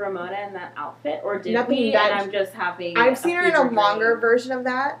seen Ramona in that outfit, or did Nothing we? that- And I'm just having. I've seen her in a fever dream. longer version of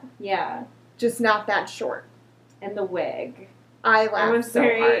that, Yeah, just not that short. and the wig. I It laughed was so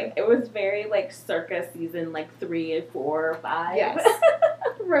very. hard. It was very like circa season like 3, 4, 5. Yes.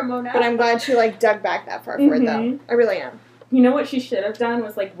 Ramona. But I'm glad she, like, dug back that far for it, though. Mhm. I really am. You know what she should have done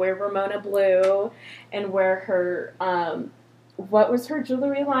was like wear Ramona blue, and wear her what was her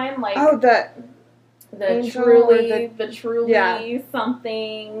jewelry line like? Oh, the angel or the truly Yeah.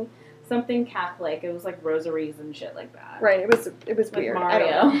 something Catholic. It was like rosaries and shit like that. right. It was With weird. I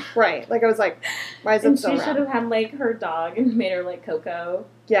Mario. don't know. Right. Like, I was like, why is And it so she should round? have had like her dog and made her like Coco.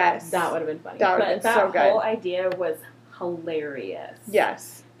 Yes. That would have been funny. That would've but been that so good. whole idea was hilarious.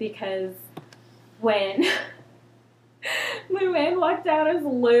 Yes. Because when Luann walked out as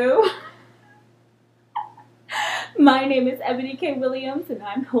Lou, my name is Ebony K. Williams and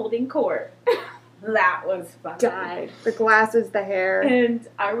I'm holding court. That was funny. Died. The glasses, the hair. And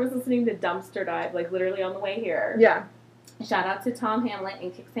I was listening to Dumpster Dive, like literally on the way here. Yeah. Shout out to Tom Hamlet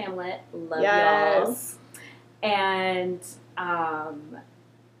and Kix Hamlet. Love y'all. Yes. And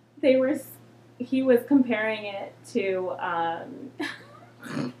he was comparing it to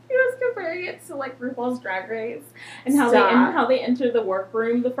like RuPaul's Drag Race and how Stop. they enter the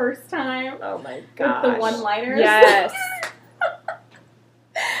workroom the first time Oh my gosh. with the one-liners. Yes.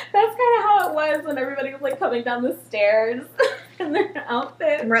 That's kind of how it was when everybody was like coming down the stairs. in their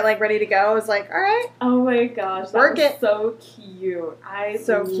outfits. And we're like ready to go. I was like, all right. Oh my gosh, that Work was it. so cute. I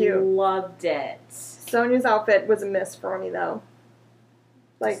So cute. loved it. Sonia's outfit was a miss for me though.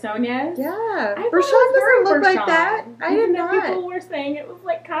 Like Sonya's? yeah, I thought it Rashawn was very doesn't look like Rashawn. that. I Even did though not. people were saying it was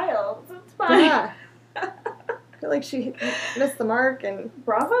like Kyle, so it's fine. Yeah. I feel like she missed the mark and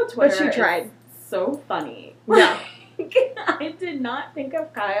Bravo Twitter she tried. is so funny. Yeah. I did not think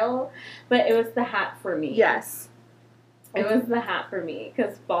of Kyle, but it was the hat for me. Yes. It was the hat for me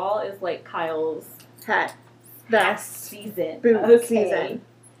because fall is like Kyle's Hat. Best season. boot season.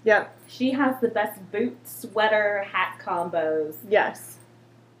 Yep. She has the best boot, sweater, hat combos Yes.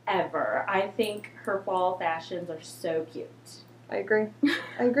 ever. I think her fall fashions are so cute. I agree.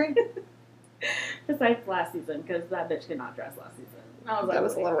 I agree. Besides last season, because that bitch did not dress last season. That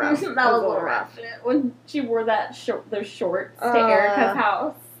was a little rough. That was a little rough. When she wore those shorts to Erica's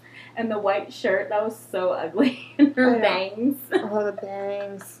house and the white shirt, that was so ugly. And her bangs. Oh, the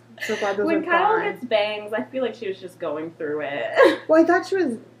bangs. So glad those When are Kyle gone. gets bangs, I feel like she was just going through it. Well, I thought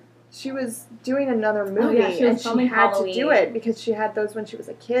she was doing another movie, yeah, she was and she filming had Halloween. to do it because she had those when she was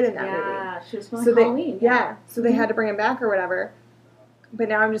a kid in that movie. Yeah, she was filming So they, Halloween. yeah, so they Mhm. had to bring him back or whatever. But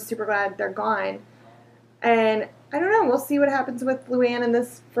now I'm just super glad they're gone. And I don't know. We'll see what happens with Luann and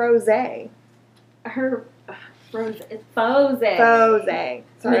this Froze. Her Froze. It's Froze. Froze. I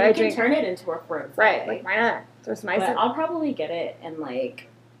Sorry, mean, I you drink. can turn it into a Froze. Right, like why not? Throw some ice But in. I'll probably get it and like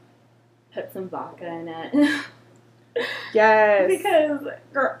put some vodka in it. Yes. Because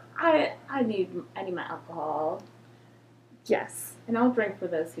girl, I need my alcohol, Yes. and I'll drink for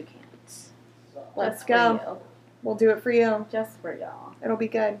those who can't. Let's Just go. for you. We'll do it for you. Just for y'all. It'll be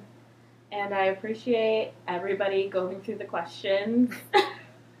good. And I appreciate everybody going through the questions,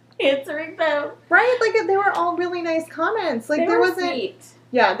 answering them. Right? Like they were all really nice comments. Like They there were wasn't. sweet.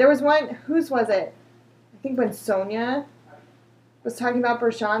 Yeah, there was one. Whose was it? I think when Sonia was talking about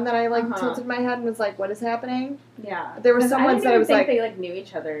Bershawn that I like tilted my head and was like, "What is happening?" Yeah. There were 'Cause some I ones didn't that I even was think like, they like knew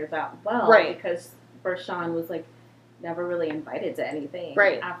each other that well, Right. Because Bershawn was like never really invited to anything,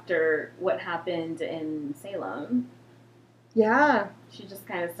 Right. After what happened in Salem. "Yeah, She just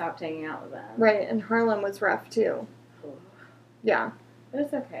kind of stopped hanging out with them. right." And Harlem was rough too. Yeah, But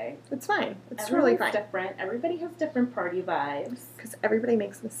it's okay. it's fine. It's Everyone's really fine different. Everybody has different party vibes. because everybody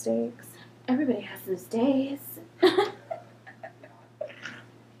makes mistakes. Everybody has those days.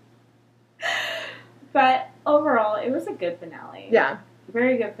 But overall, it was a good finale. Yeah,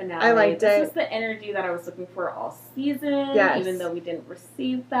 Very good finale. I liked this it. was the energy that I was looking for all season. Yes. Even though we didn't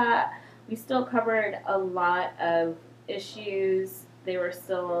receive that, we still covered a lot of issues. They were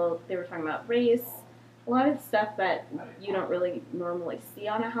talking about race, a lot of stuff that you don't really normally see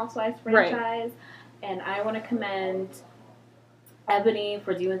on a Housewives Right. franchise. And I want to commend Ebony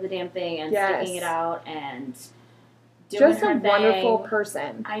for doing the damn thing and sticking it out and doing just her a wonderful thing.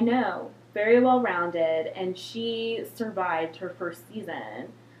 person. I know. Very well rounded, and she survived her first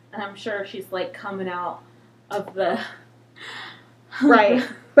season. And I'm sure she's like coming out of the Right.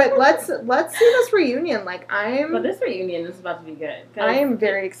 But let's see this reunion. Like But this reunion is about to be good. I am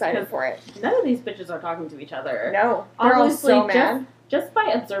very excited 'cause for it. None of these bitches are talking to each other. No, they're all Obviously, so mad. Just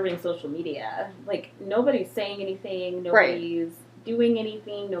by observing social media, like nobody's saying anything, Right. nobody's doing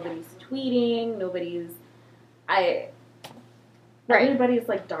anything, nobody's tweeting, Right. everybody's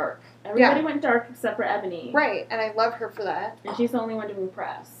like dark. Everybody went dark except for Ebony. Right, and I love her for that. And she's the only one doing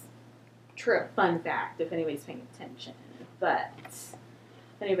press. True. Fun fact, if anybody's paying attention. But if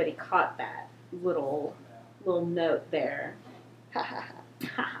anybody caught that little note there,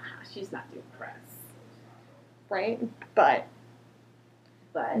 she's not doing press. Right? But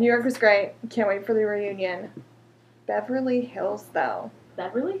But New York was great. Can't wait for the reunion. Beverly Hills, though.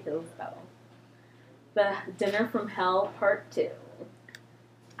 Beverly Hills, though. The Dinner from Hell Part 2.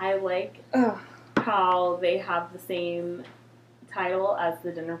 I like Ugh. how they have the same title as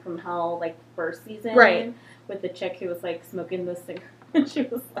the Dinner from Hell, like, first season. Right. With the chick who was, like, smoking the cigarette. And she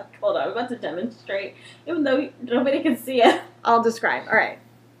was like, hold on, I'm about to demonstrate. Even though nobody can see it. I'll describe. All right.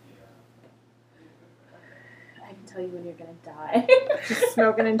 I can tell you when you're going to die. Just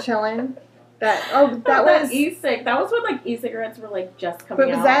smoking and chilling. That was e-cig. That was when, like, e-cigarettes were, like, just coming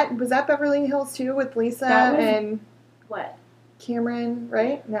But out. was that Beverly Hills too with Lisa That was- and What? Cameron,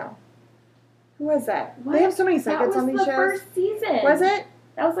 right? No. Who was that? What? They have so many That seconds was on these the shows. first season. Was it?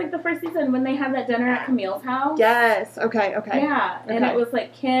 That was like the first season when they had that dinner at Camille's house. Yes. Okay. Yeah, and Okay. it was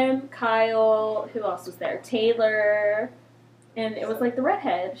like Kim, Kyle, who else was there? Taylor, and it was like the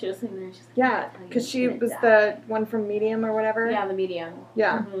redhead. She was sitting there. And she's like, Yeah, "I'm gonna tell you because she you're gonna was die." the one from Medium or whatever. the medium.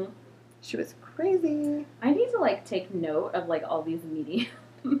 Yeah. hmm She was crazy. I need to like take note of like all these mediums.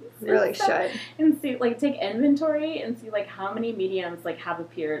 Really really should. And see, like, take inventory and see, like, how many mediums, like, have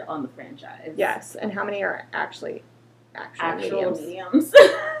appeared on the franchise. Yes, and how many are actual mediums.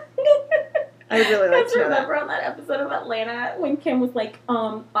 I would really like to know remember on that episode of Atlanta when Kim was like,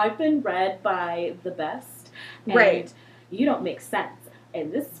 I've been read by the best, and right. you don't make sense,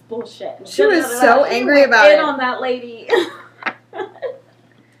 and this is bullshit. And she was so angry about it. On that lady.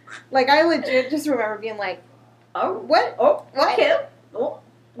 Like, I legit just remember being like, oh, what? Oh, what? Kim? Oh,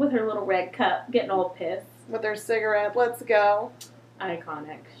 with her little red cup, getting all pissed. With her cigarette, let's go.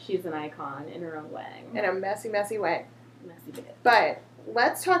 Iconic. She's an icon in her own way. In a messy, messy way. Messy bitch. But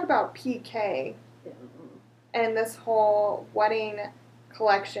let's talk about PK and this whole wedding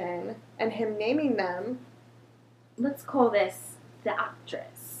collection and him naming them. Let's call this the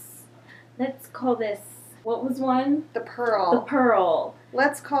actress. Let's call this, what was one? The Pearl. The Pearl.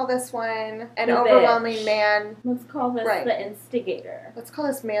 Let's call this one an The overwhelming bitch. man. Let's call this Right. the instigator. Let's call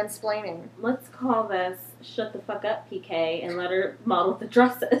this mansplaining. Let's call this shut the fuck up, PK, and let her model the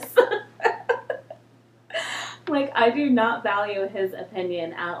dresses. Like, I do not value his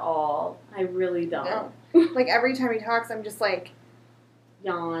opinion at all. I really don't. No. Like, every time he talks, I'm just like,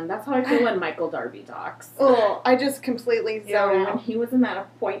 yawn. That's how I feel when Michael Darby talks. oh, I just completely zone When out. he was in that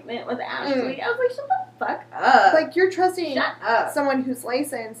appointment with Ashley, I was like, shut the fuck up. Like, you're trusting Shut up. someone who's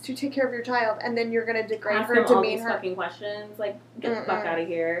licensed to take care of your child, and then you're going to degrade Ask her him and all demean these her. fucking questions. Like, get the fuck out of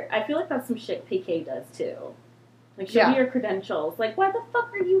here. I feel like that's some shit PK does too. Like, show me your credentials. Like, why the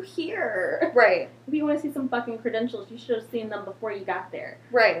fuck are you here? Right. If you want to see some fucking credentials, you should have seen them before you got there.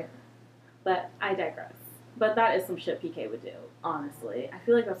 Right. But I digress. But that is some shit PK would do, honestly. I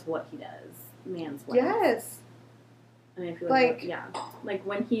feel like that's what he does. Mansplain. Yes. And I feel Like, yeah. Like,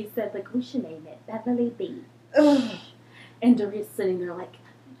 when he said, like, we should name it Beverly B. Ugh. And Dorit's sitting there like,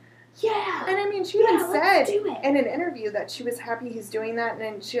 yeah. And I mean, she even said let's do it. in an interview that she was happy he's doing that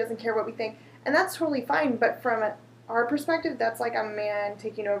and she doesn't care what we think. And that's totally fine. But from our perspective, that's like a man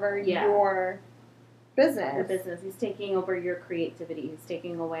taking over your business. Your business. He's taking over your creativity. He's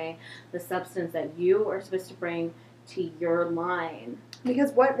taking away the substance that you are supposed to bring to your line.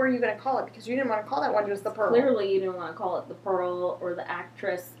 Because what were you going to call it? Because you didn't want to call that one just the Pearl. Clearly, you didn't want to call it the Pearl or the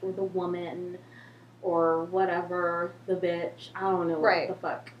actress or the woman or whatever, the bitch. I don't know what the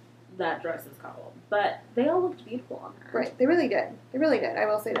fuck that dress is called. But they all looked beautiful on her. Right. They really did. They really did. I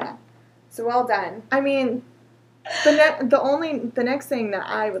will say that. So well done. I mean, the next thing that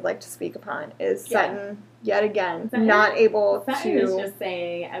I would like to speak upon is Sutton, yet again, not able Sutton to... is just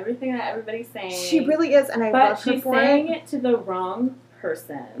saying everything that everybody's saying. She really is, and I love her for it. But she's saying it to the wrong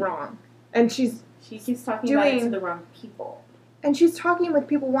person. Wrong. And she keeps talking about it to the wrong people. And she's talking with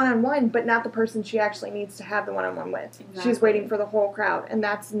people one-on-one, but not the person she actually needs to have the one-on-one with. Exactly. She's waiting for the whole crowd, and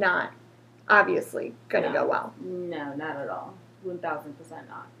that's not, obviously, going to go well. No, not at all. 1,000%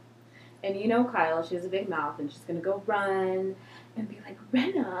 not. And you know Kyle, she has a big mouth, and she's going to go run and be like,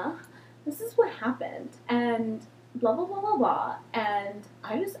 Renna, this is what happened, and blah, blah, blah, blah, blah. And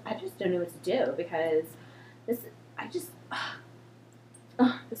I just don't know what to do, because this is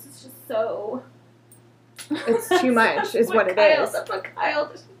just so... It's too much, is what it is. That's what Kyle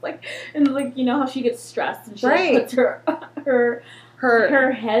just like, and like, you know how she gets stressed and she like, puts her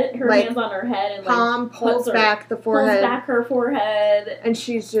head, her like, hands on her head and palm like pulls back the forehead, pulls back her forehead, and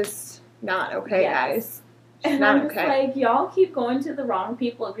she's just not okay, guys. She's and not I'm just like, y'all keep going to the wrong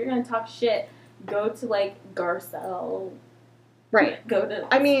people. If you're gonna talk shit, go to like Garcelle. Right. Go to.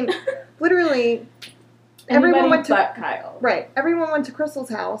 I mean, literally. Everyone went to Kyle. Right. Everyone went to Crystal's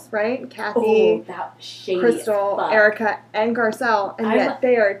house, right? Kathy, that was shady Crystal, Erica, and Garcelle, and yet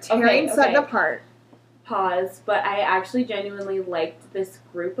they are tearing Sutton apart. Pause. But I actually genuinely liked this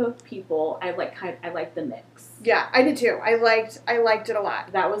group of people. I liked the mix. Yeah, I did too. I liked it a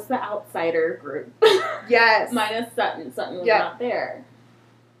lot. That was the outsider group. Yes. Minus Sutton. Sutton was not there.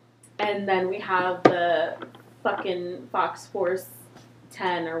 And then we have the fucking Fox Force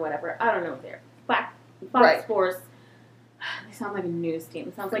 10 or whatever. I don't know what they're. Fox Force. They sound like a news team.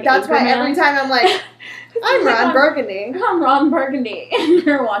 It sounds like that's why every time I'm like, I'm Ron Burgundy. I'm Ron Burgundy, and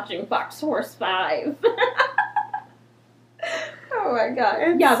you're watching Fox Force 5. Oh my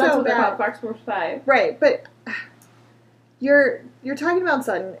god! That's what they're called, Fox Force 5. Right, but you're talking about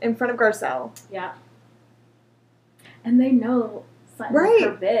Sutton in front of Garcelle. Yeah. And they know Sutton's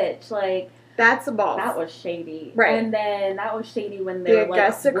her bitch. Like. That's a boss. That was shady. Right. And then that was shady when they were like,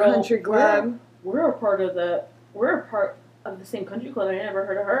 Augusta Country Club. We're a part of the same country club. I never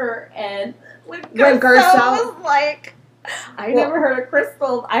heard of her. And when Garcelle was like, I never heard of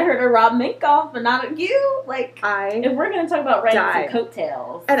Crystal. I heard of Rob Minkoff, but not of you. Like, if we're going to talk about riding some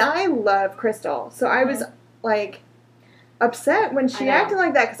coattails. And I love Crystal. So I was like, upset when she acted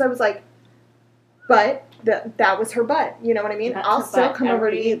like that, because I was like, but that was her butt. You know what I mean? That's I'll her still butt. come over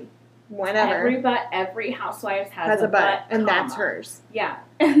to eat whenever. Every housewife has a butt, and comma. that's hers. Yeah,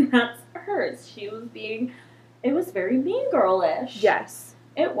 and that's hers. She was being, it was very mean girlish. Yes.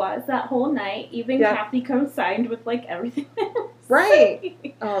 It was that whole night. Even Kathy co-signed with like everything. Right.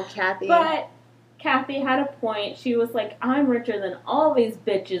 Oh, Kathy. But Kathy had a point. She was like, I'm richer than all these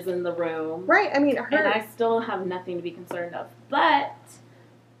bitches in the room. Right. I mean, and I still have nothing to be concerned of. But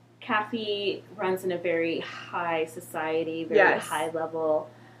Kathy runs in a very high society, very high level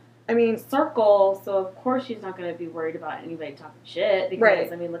circle. So of course she's not going to be worried about anybody talking shit.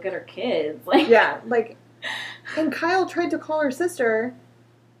 Because I mean, look at her kids. Like, yeah. Like, and Kyle tried to call her sister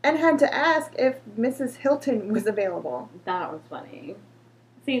and had to ask if Mrs. Hilton was available. That was funny.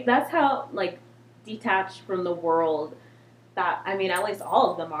 See, that's how, like, detached from the world that, I mean, at least all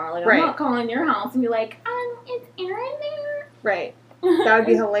of them are. Like, I'm not calling your house and be like, is Erin there? Right. That would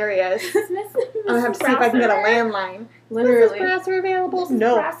be hilarious. I'll have to see if I can get a landline. Literally. Is Mrs. Brasser available?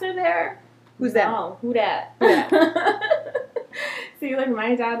 Mrs. Brasser there? Who's that? No. Who dat? See, like,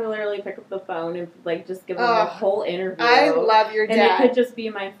 my dad would literally pick up the phone and, like, just give him a whole interview. I love your dad. And it could just be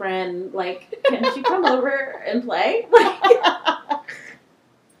my friend, like, can she come over and play?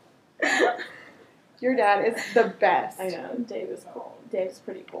 Your dad is the best. I know. Dave is cool. Dave's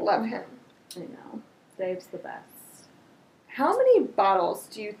pretty cool. Love him. I know. Dave's the best. How many bottles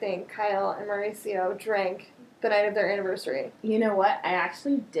do you think Kyle and Mauricio drank the night of their anniversary? You know what? I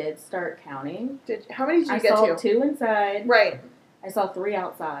actually did start counting. How many did you get to? I saw 2 inside. Right. I saw 3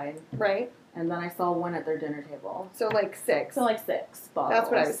 outside. Right. And then I saw 1 at their dinner table. So like 6. So like 6 bottles. That's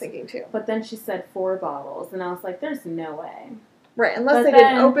what I was thinking too. But then she said 4 bottles. And I was like, there's no way. Right, unless they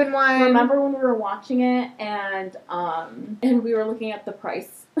didn't open one. Remember when we were watching it and we were looking at the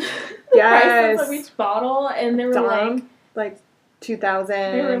price? Yes. Prices of each bottle, and they were like 2,000.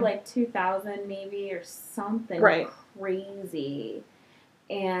 They were like 2,000 maybe or something crazy.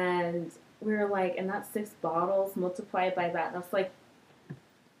 And we were like, and that's 6 bottles multiplied by that. That's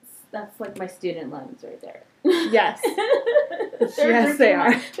like my student loans right there. Yes. Yes, they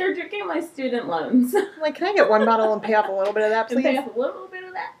are. They're drinking my student loans. Like, can I get 1 bottle and pay off a little bit of that, please? Pay off a little bit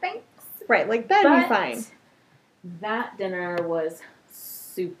of that, thanks. Right, like, that'd be fine. That dinner was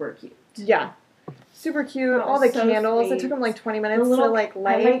super cute. Yeah. Super cute. All the candles. Sweet. It took them like 20 minutes to like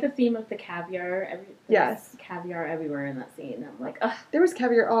light. I like the theme of the caviar. Caviar everywhere in that scene. I'm like, ugh. There was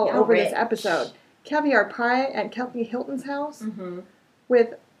caviar all over this episode. Caviar pie at Kelly Hilton's house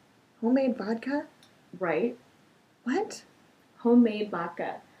with homemade vodka. Right. What? Homemade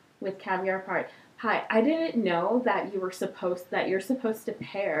vodka with caviar pie. I didn't know that you're supposed to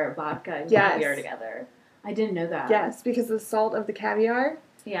pair vodka and caviar together. I didn't know that. Yes, because the salt of the caviar.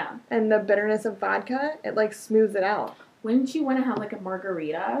 Yeah. And the bitterness of vodka, it like smooths it out. Wouldn't you want to have like a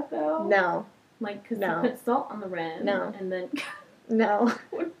margarita though? No. Like, because you put salt on the rim. No. And then. No.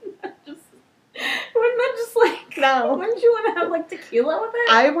 Wouldn't that just like. No. Wouldn't you want to have like tequila with it?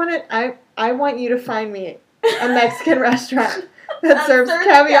 I want you to find me a Mexican restaurant that serves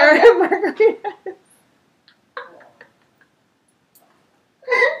caviar and margaritas.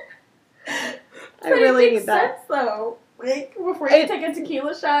 I really need that. Sense, though. Like, before you take a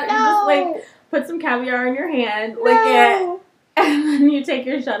tequila shot, you just, like, put some caviar in your hand, lick it, and then you take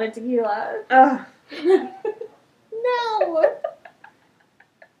your shot of tequila. Ugh. No.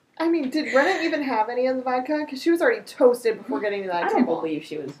 I mean, did Brenna even have any of the vodka? Because she was already toasted before getting to that table. I don't believe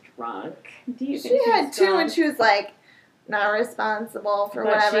she was drunk. Do you think she had 2 and she was, like, not responsible for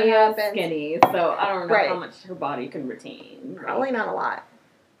whatever happened. She's skinny, so I don't know how much her body can retain. Probably not a lot.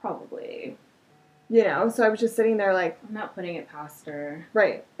 Probably. You know, so I was just sitting there like... I'm not putting it past her.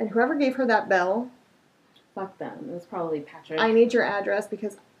 Right. And whoever gave her that bell... Fuck them. It was probably Patrick. I need your address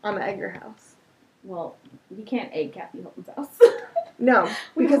because I'm gonna egg your house. Well, you can't egg Kathy Hilton's house. No,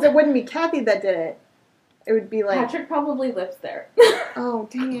 because it wouldn't be Kathy that did it. It would be like... Patrick probably lives there. Oh,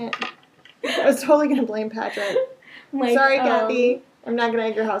 dang it. I was totally gonna blame Patrick. Like, sorry, Kathy. I'm not gonna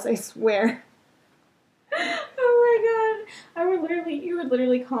egg your house, I swear. Oh my god. You would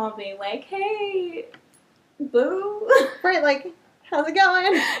literally call me like, hey, boo. Right, like, how's it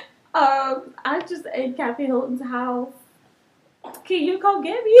going? I just ate Kathy Hilton's house. Can you come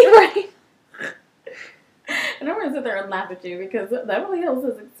get me? Right. And I'm gonna sit there and laugh at you because Beverly Hills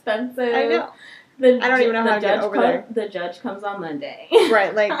is expensive. I know. I don't even know how to get over there. The judge comes on Monday.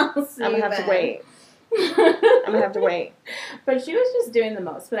 Right, like, I'm gonna have to wait. I'm gonna have to wait. But she was just doing the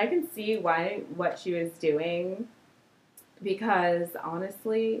most. But I can see what she was doing. Because,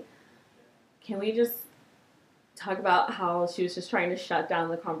 honestly, can we just talk about how she was just trying to shut down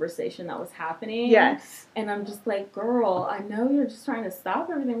the conversation that was happening. Yes. And I'm just like, girl, I know you're just trying to stop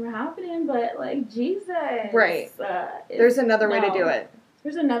everything from happening, but like, Jesus. Right. There's another way to do it.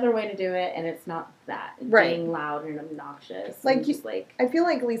 There's another way to do it, and it's not that. Right. Being loud and obnoxious. Like, and just like, I feel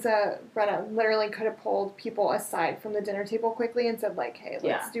like Lisa Rinna literally could have pulled people aside from the dinner table quickly and said, like, hey,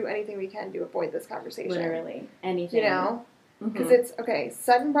 let's do anything we can to avoid this conversation. Literally. Anything. You know? Because it's, okay,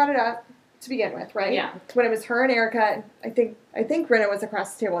 Sutton brought it up to begin with, right? Yeah. When it was her and Erica, I think Rinna was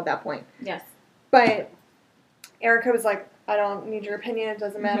across the table at that point. Yes. But Erica was like, I don't need your opinion. It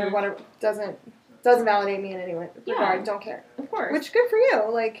doesn't matter. What it doesn't validate me in any regard. Don't care. Of course. Which, good for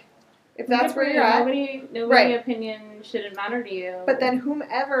you. Like, if that's where you're at. Nobody opinion shouldn't matter to you. But then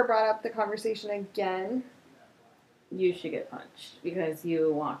whomever brought up the conversation again, you should get punched because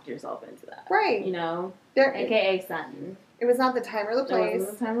you walked yourself into that. Right. You know? AKA Sutton. It was not the time or the place. It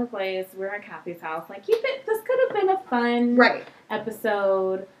wasn't the time or place. We're at Kathy's house. Like, this could have been a fun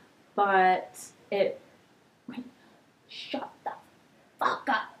episode, but it went, shut the fuck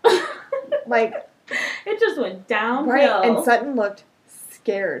up. Like, it just went downhill. Right, and Sutton looked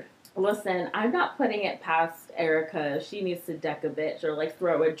scared. Listen, I'm not putting it past Erica. She needs to deck a bitch or, like,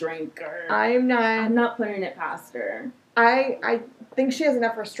 throw a drink or... I'm not putting it past her. I think she has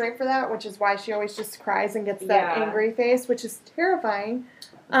enough restraint for that, which is why she always just cries and gets that angry face, which is terrifying.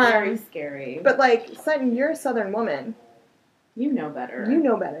 Very scary. But, like, Sutton, you're a Southern woman. You know better. You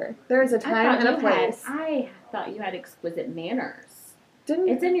know better. There's a time and a place. I thought you had exquisite manners.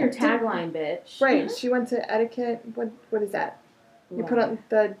 It's in your tagline, bitch. Right. She went to etiquette. What is that? You put on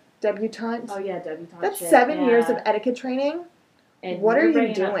the debutante. Oh, yeah, debutante. That's 7 years of etiquette training. And what are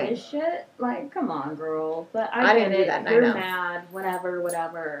you doing? This shit? Like, come on, girl. But I didn't do that. You're mad.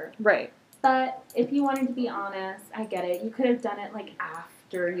 Whatever. Right. But if you wanted to be honest, I get it. You could have done it, like,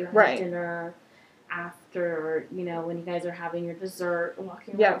 after you had dinner. After, you know, when you guys are having your dessert,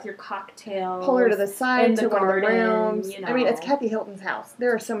 walking around with your cocktail. Pull her to the side to one of the rooms. You know. I mean, it's Kathy Hilton's house.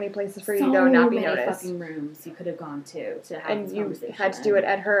 There are so many places for you to go and not be noticed. So many fucking rooms you could have gone to have this conversation. And you had to do it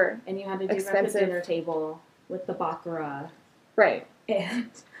at her and you had to do it at the dinner table with the baccarat. Right. And...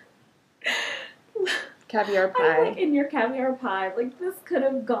 caviar pie. I'm like, in your caviar pie, like, this could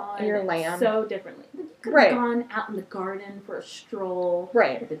have gone your lamb. so differently. Like, you could have gone out in the garden for a stroll.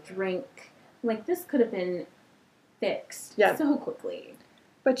 Right. With a drink. Like, this could have been fixed so quickly.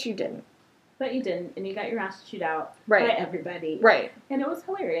 But you didn't. But you didn't, and you got your ass chewed out by everybody. Right. And it was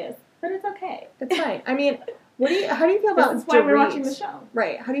hilarious, but it's okay. It's fine. I mean, how do you feel about This is why we're watching the show.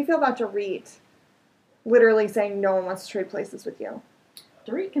 Right. How do you feel about Dorit literally saying no one wants to trade places with you?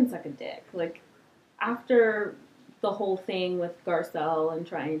 Dorit can suck a dick. Like, after the whole thing with Garcelle and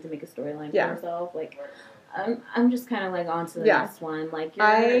trying to make a storyline for herself, like... I'm just kind of like on to the next one. Like,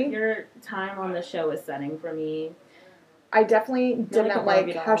 your time on the show is setting for me. I definitely didn't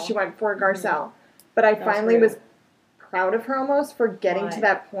like how she went for Garcelle. But I finally was proud of her almost for getting to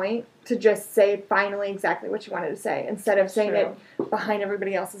that point to just say finally exactly what she wanted to say instead of saying it behind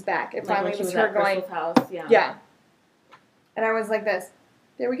everybody else's back. It finally was her going, yeah. And I was like this,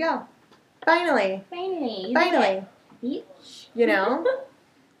 there we go. Finally. Beach. You know?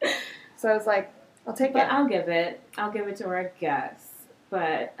 So I was like, I'll take it. I'll give it to her, I guess.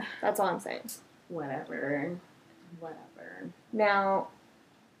 But that's all I'm saying. Whatever. Now,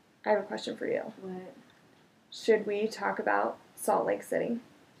 I have a question for you. What? Should we talk about Salt Lake City?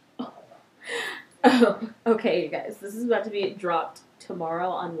 Oh, okay, you guys. This is about to be dropped tomorrow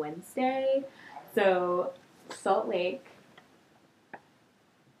on Wednesday. So, Salt Lake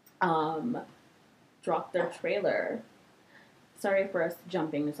dropped their trailer. Sorry for us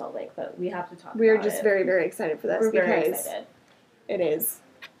jumping to Salt Lake, but we have to talk about it. We're just very, very excited for this. We're very excited. It is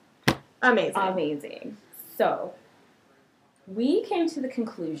amazing. Amazing. So, we came to the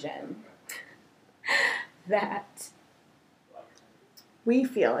conclusion that we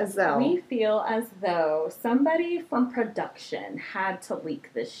feel as though somebody from production had to leak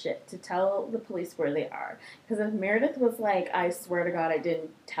this shit to tell the police where they are. Because if Meredith was like, I swear to God I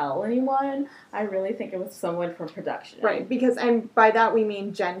didn't tell anyone, I really think it was someone from production. Right, because, and by that we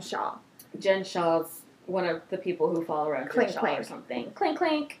mean Jen Shaw. Jen Shaw's one of the people who follow around Jen Shaw or something. Clink,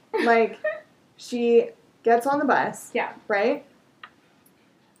 clink. Like, she gets on the bus. Yeah. Right?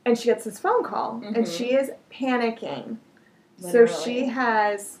 And she gets this phone call. And she is panicking. Literally. So she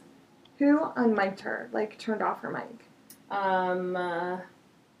has, who unmiked her? Like, turned off her mic?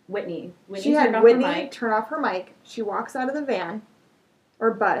 Whitney. She had Whitney turn off her mic. She walks out of the van.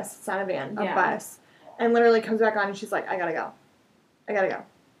 Or bus. It's not a van. A bus. And literally comes back on and she's like, I gotta go.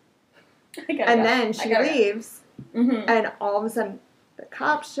 And then she leaves. And all of a sudden, the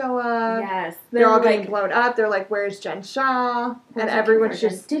cops show up. Yes. They're all like, getting blown up. They're like, "Where's Jen Shaw?" Where's And the everyone's conversion?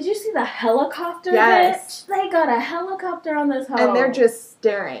 just... Did you see the helicopter? Yes. Bitch? They got a helicopter on this hoe. And they're just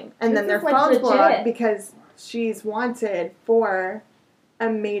staring. And This then their is, like, phones blow legit. up because she's wanted for a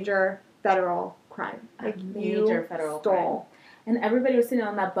major federal crime. Like, major federal crime. stole. And everybody was sitting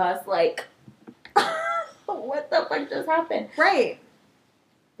on that bus like, what the fuck just happened? Right.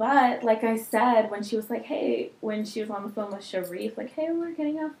 But, like I said, when she was like, hey, when she was on the phone with Sharif, like, hey, we're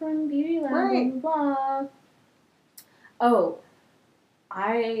getting out from Beauty Land, Right. blah, blah, blah. Oh,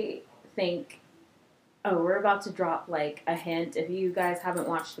 I think, we're about to drop, like, a hint. If you guys haven't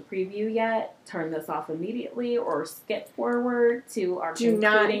watched the preview yet, turn this off immediately or skip forward to our Do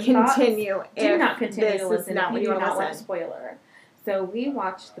not concluding thoughts. continue. Do not continue this to is listen not if what you you do want not to want a listen. spoiler. So we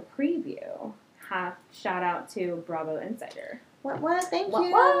watched the preview. Shout out to Bravo Insider. What? Thank What,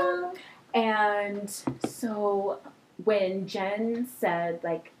 you. what? And so when Jen said,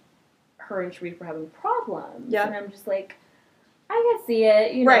 like, her and Sharif were having problems, Yeah. and I'm just like, I can see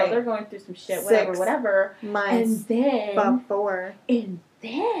it. You know, Right. they're going through some shit, whatever, 6 whatever. months And before. then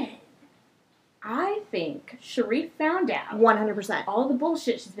I think Sharif found out 100%. all the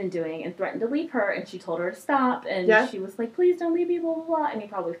bullshit she's been doing and threatened to leave her, and she told her to stop, and Yeah. she was like, please don't leave me, blah, blah, blah, and he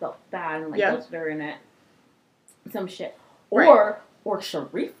probably felt bad and, like, Yeah. guilted her in it. Some shit. Right. Or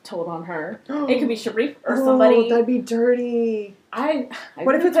Sharif told on her. It could be Sharif or Oh, somebody. that'd be dirty. I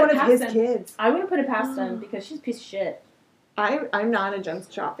What if wouldn't it's put one it of past his him. kids? I wouldn't put it past him because she's a piece of shit. I'm not a Jen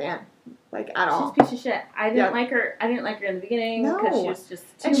Shaw fan, like, at all. She's a piece of shit. I didn't Yep. like her. I didn't like her in the beginning because No. she was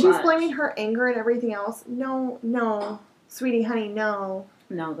just too And she's much. blaming her anger and everything else. No. Sweetie, honey, no.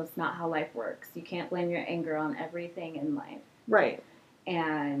 No, that's not how life works. You can't blame your anger on everything in life. Right.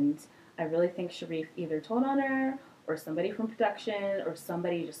 And I really think Sharif either told on her or somebody from production or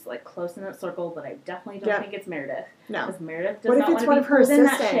somebody just, like, close in that circle, but I definitely don't Yep. think it's Meredith. No. Because Meredith does What if not it's want to one be of her pulled in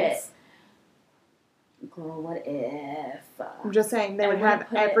that shit. assistants? Girl, what if? I'm just saying, they I would wouldn't have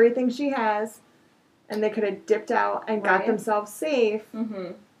put it- everything she has, and they could have dipped out and got Right. themselves safe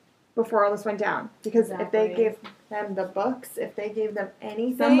Mm-hmm. before all this went down. Because if they Exactly. gave them the books, if they gave them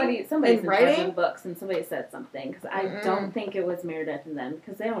anything, Somebody's in charge writing? of the books, and somebody said something because I Mm-mm. don't think it was Meredith and them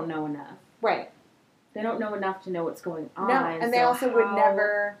because they don't know enough. right? They don't know enough to know what's going on. No, and they so also would how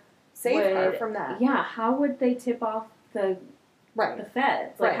never save her would- from that. Yeah, how would they tip off the Right.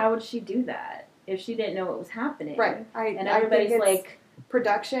 feds? Like, Right. how would she do that if she didn't know what was happening? Right. And I everybody's think it's like,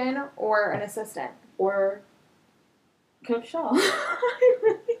 production or an assistant. or Coach Shaw.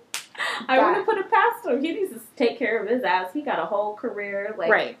 I That. wouldn't put it past him. He needs to take care of his ass. He got a whole career. Like,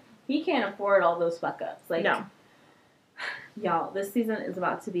 Right. he can't afford all those fuck ups. Like, No. y'all, this season is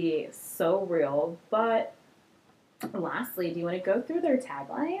about to be so real. But lastly, do you want to go through their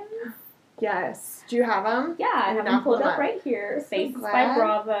taglines? Yes. Do you have them? Yeah, I did have not them pull pulled them up up. right here. So Faces by glad.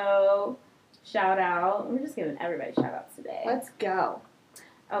 Bravo. Shout out. We're just giving everybody shout outs today. Let's go.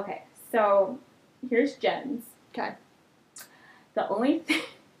 Okay, so here's Jen's. Okay. The only thing,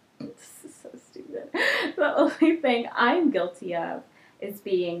 this is so stupid. The only thing I'm guilty of is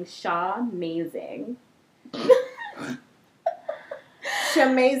being Shaw-mazing.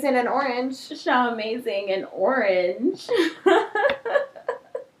 Shamazin and orange. Shaw-mazing and orange.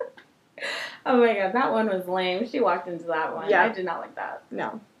 Oh my god, that one was lame. She walked into that one. Yeah. I did not like that.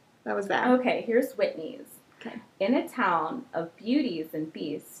 No. That was bad. Okay, here's Whitney's. Okay. In a town of beauties and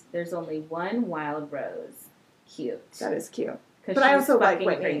beasts, there's only one wild rose. Cute. That is cute. 'Cause But I she's also like fucking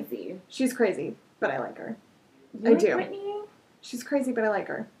Whitney. crazy. She's crazy, but I like her. You I like do. Whitney? She's crazy, but I like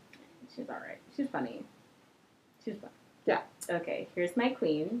her. She's alright. She's funny. She's fun. Yeah. Okay, here's my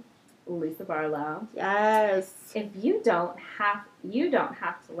queen, Lisa Barlow. Yes. If you don't have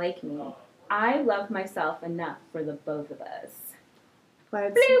to like me. I love myself enough for the both of us.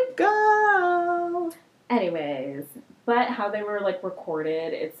 Let's Bloop. go. Anyways, but how they were, like,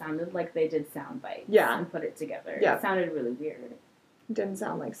 recorded, it sounded like they did sound bites. Yeah. And put it together. Yeah. It sounded really weird. Didn't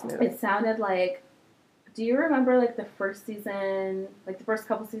sound like smooth. It sounded like, do you remember, like, the first season, like, the first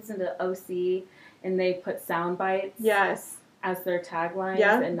couple seasons of OC, and they put sound bites Yes. as their taglines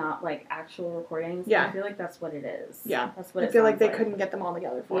Yeah. and not, like, actual recordings? Yeah. I feel like that's what it is. Yeah. That's what I it feel like sounds they couldn't get them all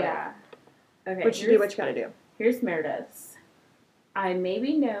together for Yeah. Okay. it. Which should be what you gotta do. Here's Meredith's. I may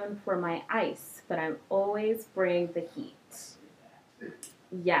be known for my ice, but I'm always bring the heat.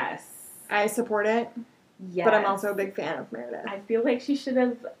 Yes. I support it, Yes. but I'm also a big fan of Meredith. I feel like she should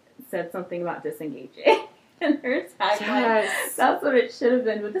have said something about disengaging in her tagline. Yes. That's what it should have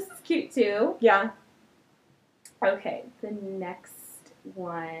been, but this is cute too. Yeah. Okay, the next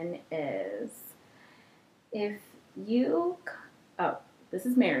one is if you. Oh, this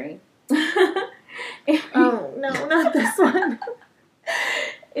is Mary. If you- Oh, no, not this one.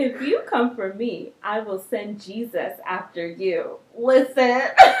 If you come for me, I will send Jesus after you. Listen.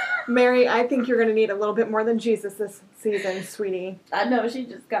 Mary, I think you're going to need a little bit more than Jesus this season, sweetie. I know she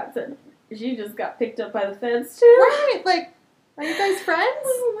just got picked up by the feds too. Right, like, are you guys friends?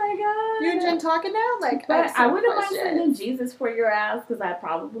 Oh my god. You and Jen talking now? Like, but I wouldn't mind sending Jesus for your ass because I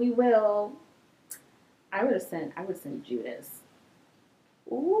probably will. I would send Judas.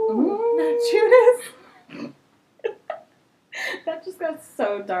 Ooh, not Judas. That just got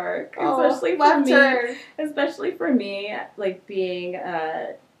so dark, Oh, especially for me. Especially for me, like being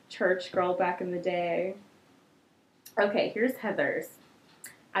a church girl back in the day. Okay, here's Heather's.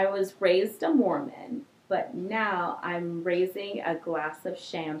 I was raised a Mormon, but now I'm raising a glass of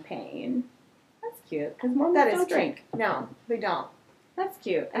champagne. That's cute, because Mormons don't drink. No, they don't. That's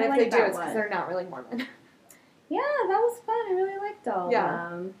cute. And I if like they do, that it's because they're not really Mormon. Yeah, that was fun. I really liked all of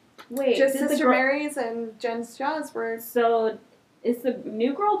them. Wait, just Sister Mary's and Jen's Jaws were... So, is the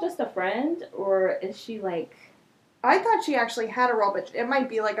new girl just a friend, or is she like... I thought she actually had a role, but it might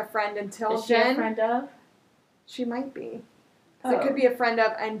be like a friend until is she Jen... a friend of? She might be. Oh. It could be a friend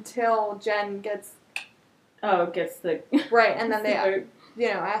of until Jen gets... Oh, gets the... Right, and then they,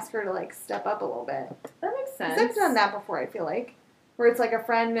 ask her to, like, step up a little bit. That makes sense. Because I've done that before, I feel like. Where it's like a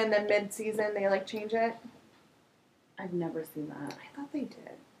friend and then mid-season they, like, change it. I've never seen that. I thought they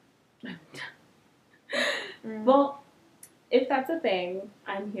did. Well, if that's a thing,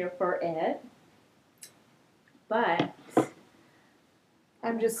 I'm here for it. But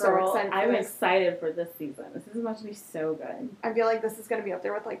I'm just so excited. I'm excited for this season. This is about to be so good. I feel like this is going to be up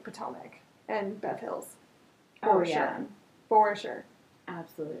there with like Potomac and Beth Hills. For sure. For sure.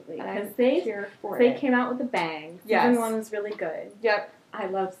 Absolutely. Because they came out with a bang. Season 1 was really good. Yep. I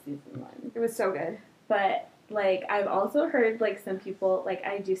loved season 1. It was so good. But like, I've also heard, like, some people, like,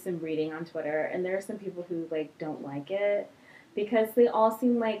 I do some reading on Twitter, and there are some people who, like, don't like it, because they all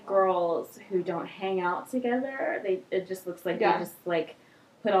seem like girls who don't hang out together. It just looks like they just, like,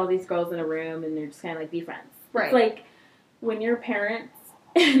 put all these girls in a room, and they're just kind of, like, be friends. Right. It's like, when your parents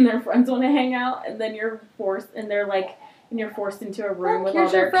and their friends want to hang out, and then you're forced into a room with all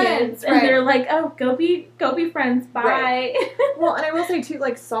their kids, and they're like, "Oh, go be friends, bye." Right. Well, and I will say too,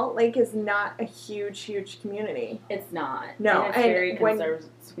 like Salt Lake is not a huge community. It's not. No, and it's very conservative.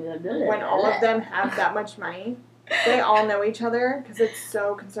 When all of them have that much money, they all know each other because it's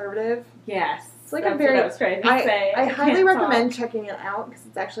so conservative. Yes, it's like that's what I was trying to say. I highly recommend checking it out because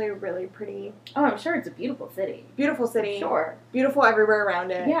it's actually a really pretty. Oh, I'm sure it's a beautiful city. Beautiful city. Sure. Beautiful everywhere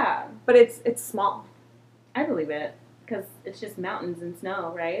around it. Yeah. But it's small. I believe it. Because it's just mountains and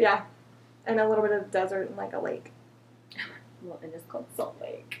snow, right? Yeah. And a little bit of desert and like a lake. Well, and it's called Salt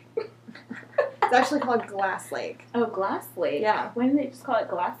Lake. It's actually called Glass Lake. Oh, Glass Lake? Yeah. Why didn't they just call it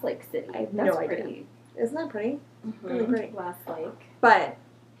Glass Lake City? I have That's no idea. Pretty. Isn't that pretty? Mm-hmm. Really pretty. Glass Lake. But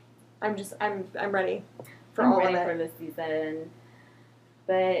I'm ready for all of it. I'm ready for this season.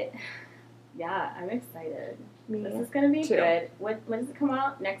 But yeah, I'm excited. This is going to be good. When does it come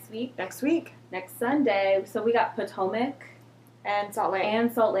out? Next week? Next week. Next Sunday. So we got Potomac. And Salt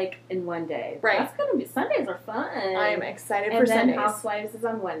Lake. In one day. Right. That's going to be... Sundays are fun. I'm excited for Sundays. And then Housewives is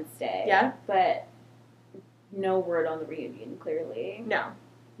on Wednesday. Yeah. But no word on the reunion, clearly. No.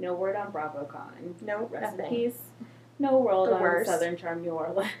 No word on BravoCon. No, Rest nothing. in peace. No word on Southern Charm New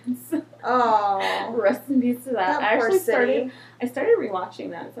Orleans. Oh. Rest in peace to that. I started rewatching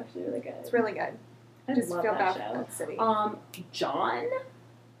that. It's actually really good. It's really good. I just love that show. That city. John,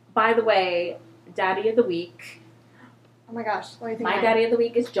 by the way, Daddy of the Week. Oh my gosh. My Daddy of the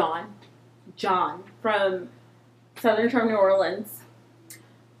Week is John. John from Southern Charm New Orleans.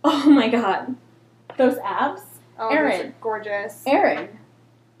 Oh my god. Those abs. Oh, Aaron. those are gorgeous. Aaron.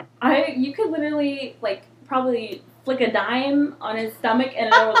 You could literally, like, probably flick a dime on his stomach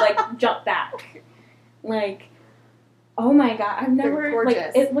and it would, like, jump back. Like, oh my god. I've never, like,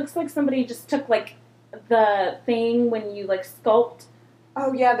 it looks like somebody just took, like, the thing when you, like, sculpt.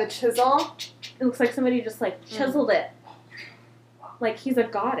 Oh yeah, the chisel. It looks like somebody just, like, chiseled it. Like, he's a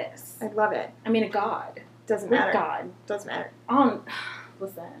goddess. I love it. I mean, a god. Doesn't matter. God. Doesn't matter.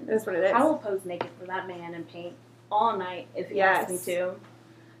 Listen. It is what it is. I will pose naked for that man and paint all night if he asks me to.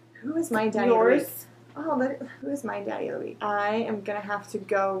 Who is my daddy of the week? Oh, who is my daddy of the week? I am going to have to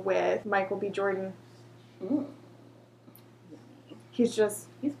go with Michael B. Jordan. Mm. He's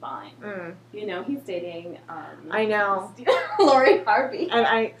fine. Mm. You know, he's dating, I know. Lori Harvey.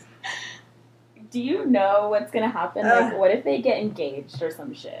 And do you know what's going to happen? Like, what if they get engaged or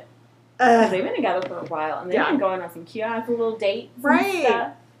some shit? Because they've been together for a while, and they've been going on some cute-ass little dates and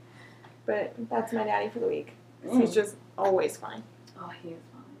stuff. But that's my daddy for the week. He's just always fine. Oh, he is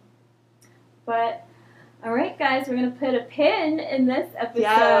fine. But, All right, guys, we're going to put a pin in this episode.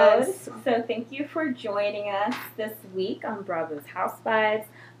 Yes. So thank you for joining us this week on Bravo's House Vibes.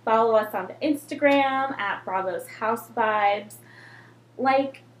 Follow us on Instagram at Bravo's House Vibes.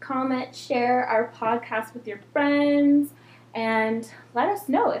 Like, comment, share our podcast with your friends, and let us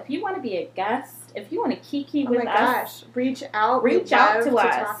know if you want to be a guest, if you want to kiki with us. Oh my gosh, reach out. Reach out to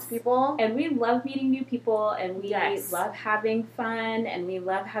us. Talk to people. And we love meeting new people, and we Yes. love having fun, and we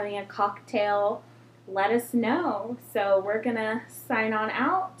love having a cocktail. Let us know. So we're going to sign on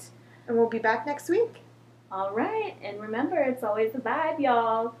out. And we'll be back next week. All right. And remember, it's always a vibe,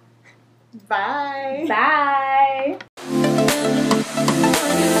 y'all. Bye. Bye.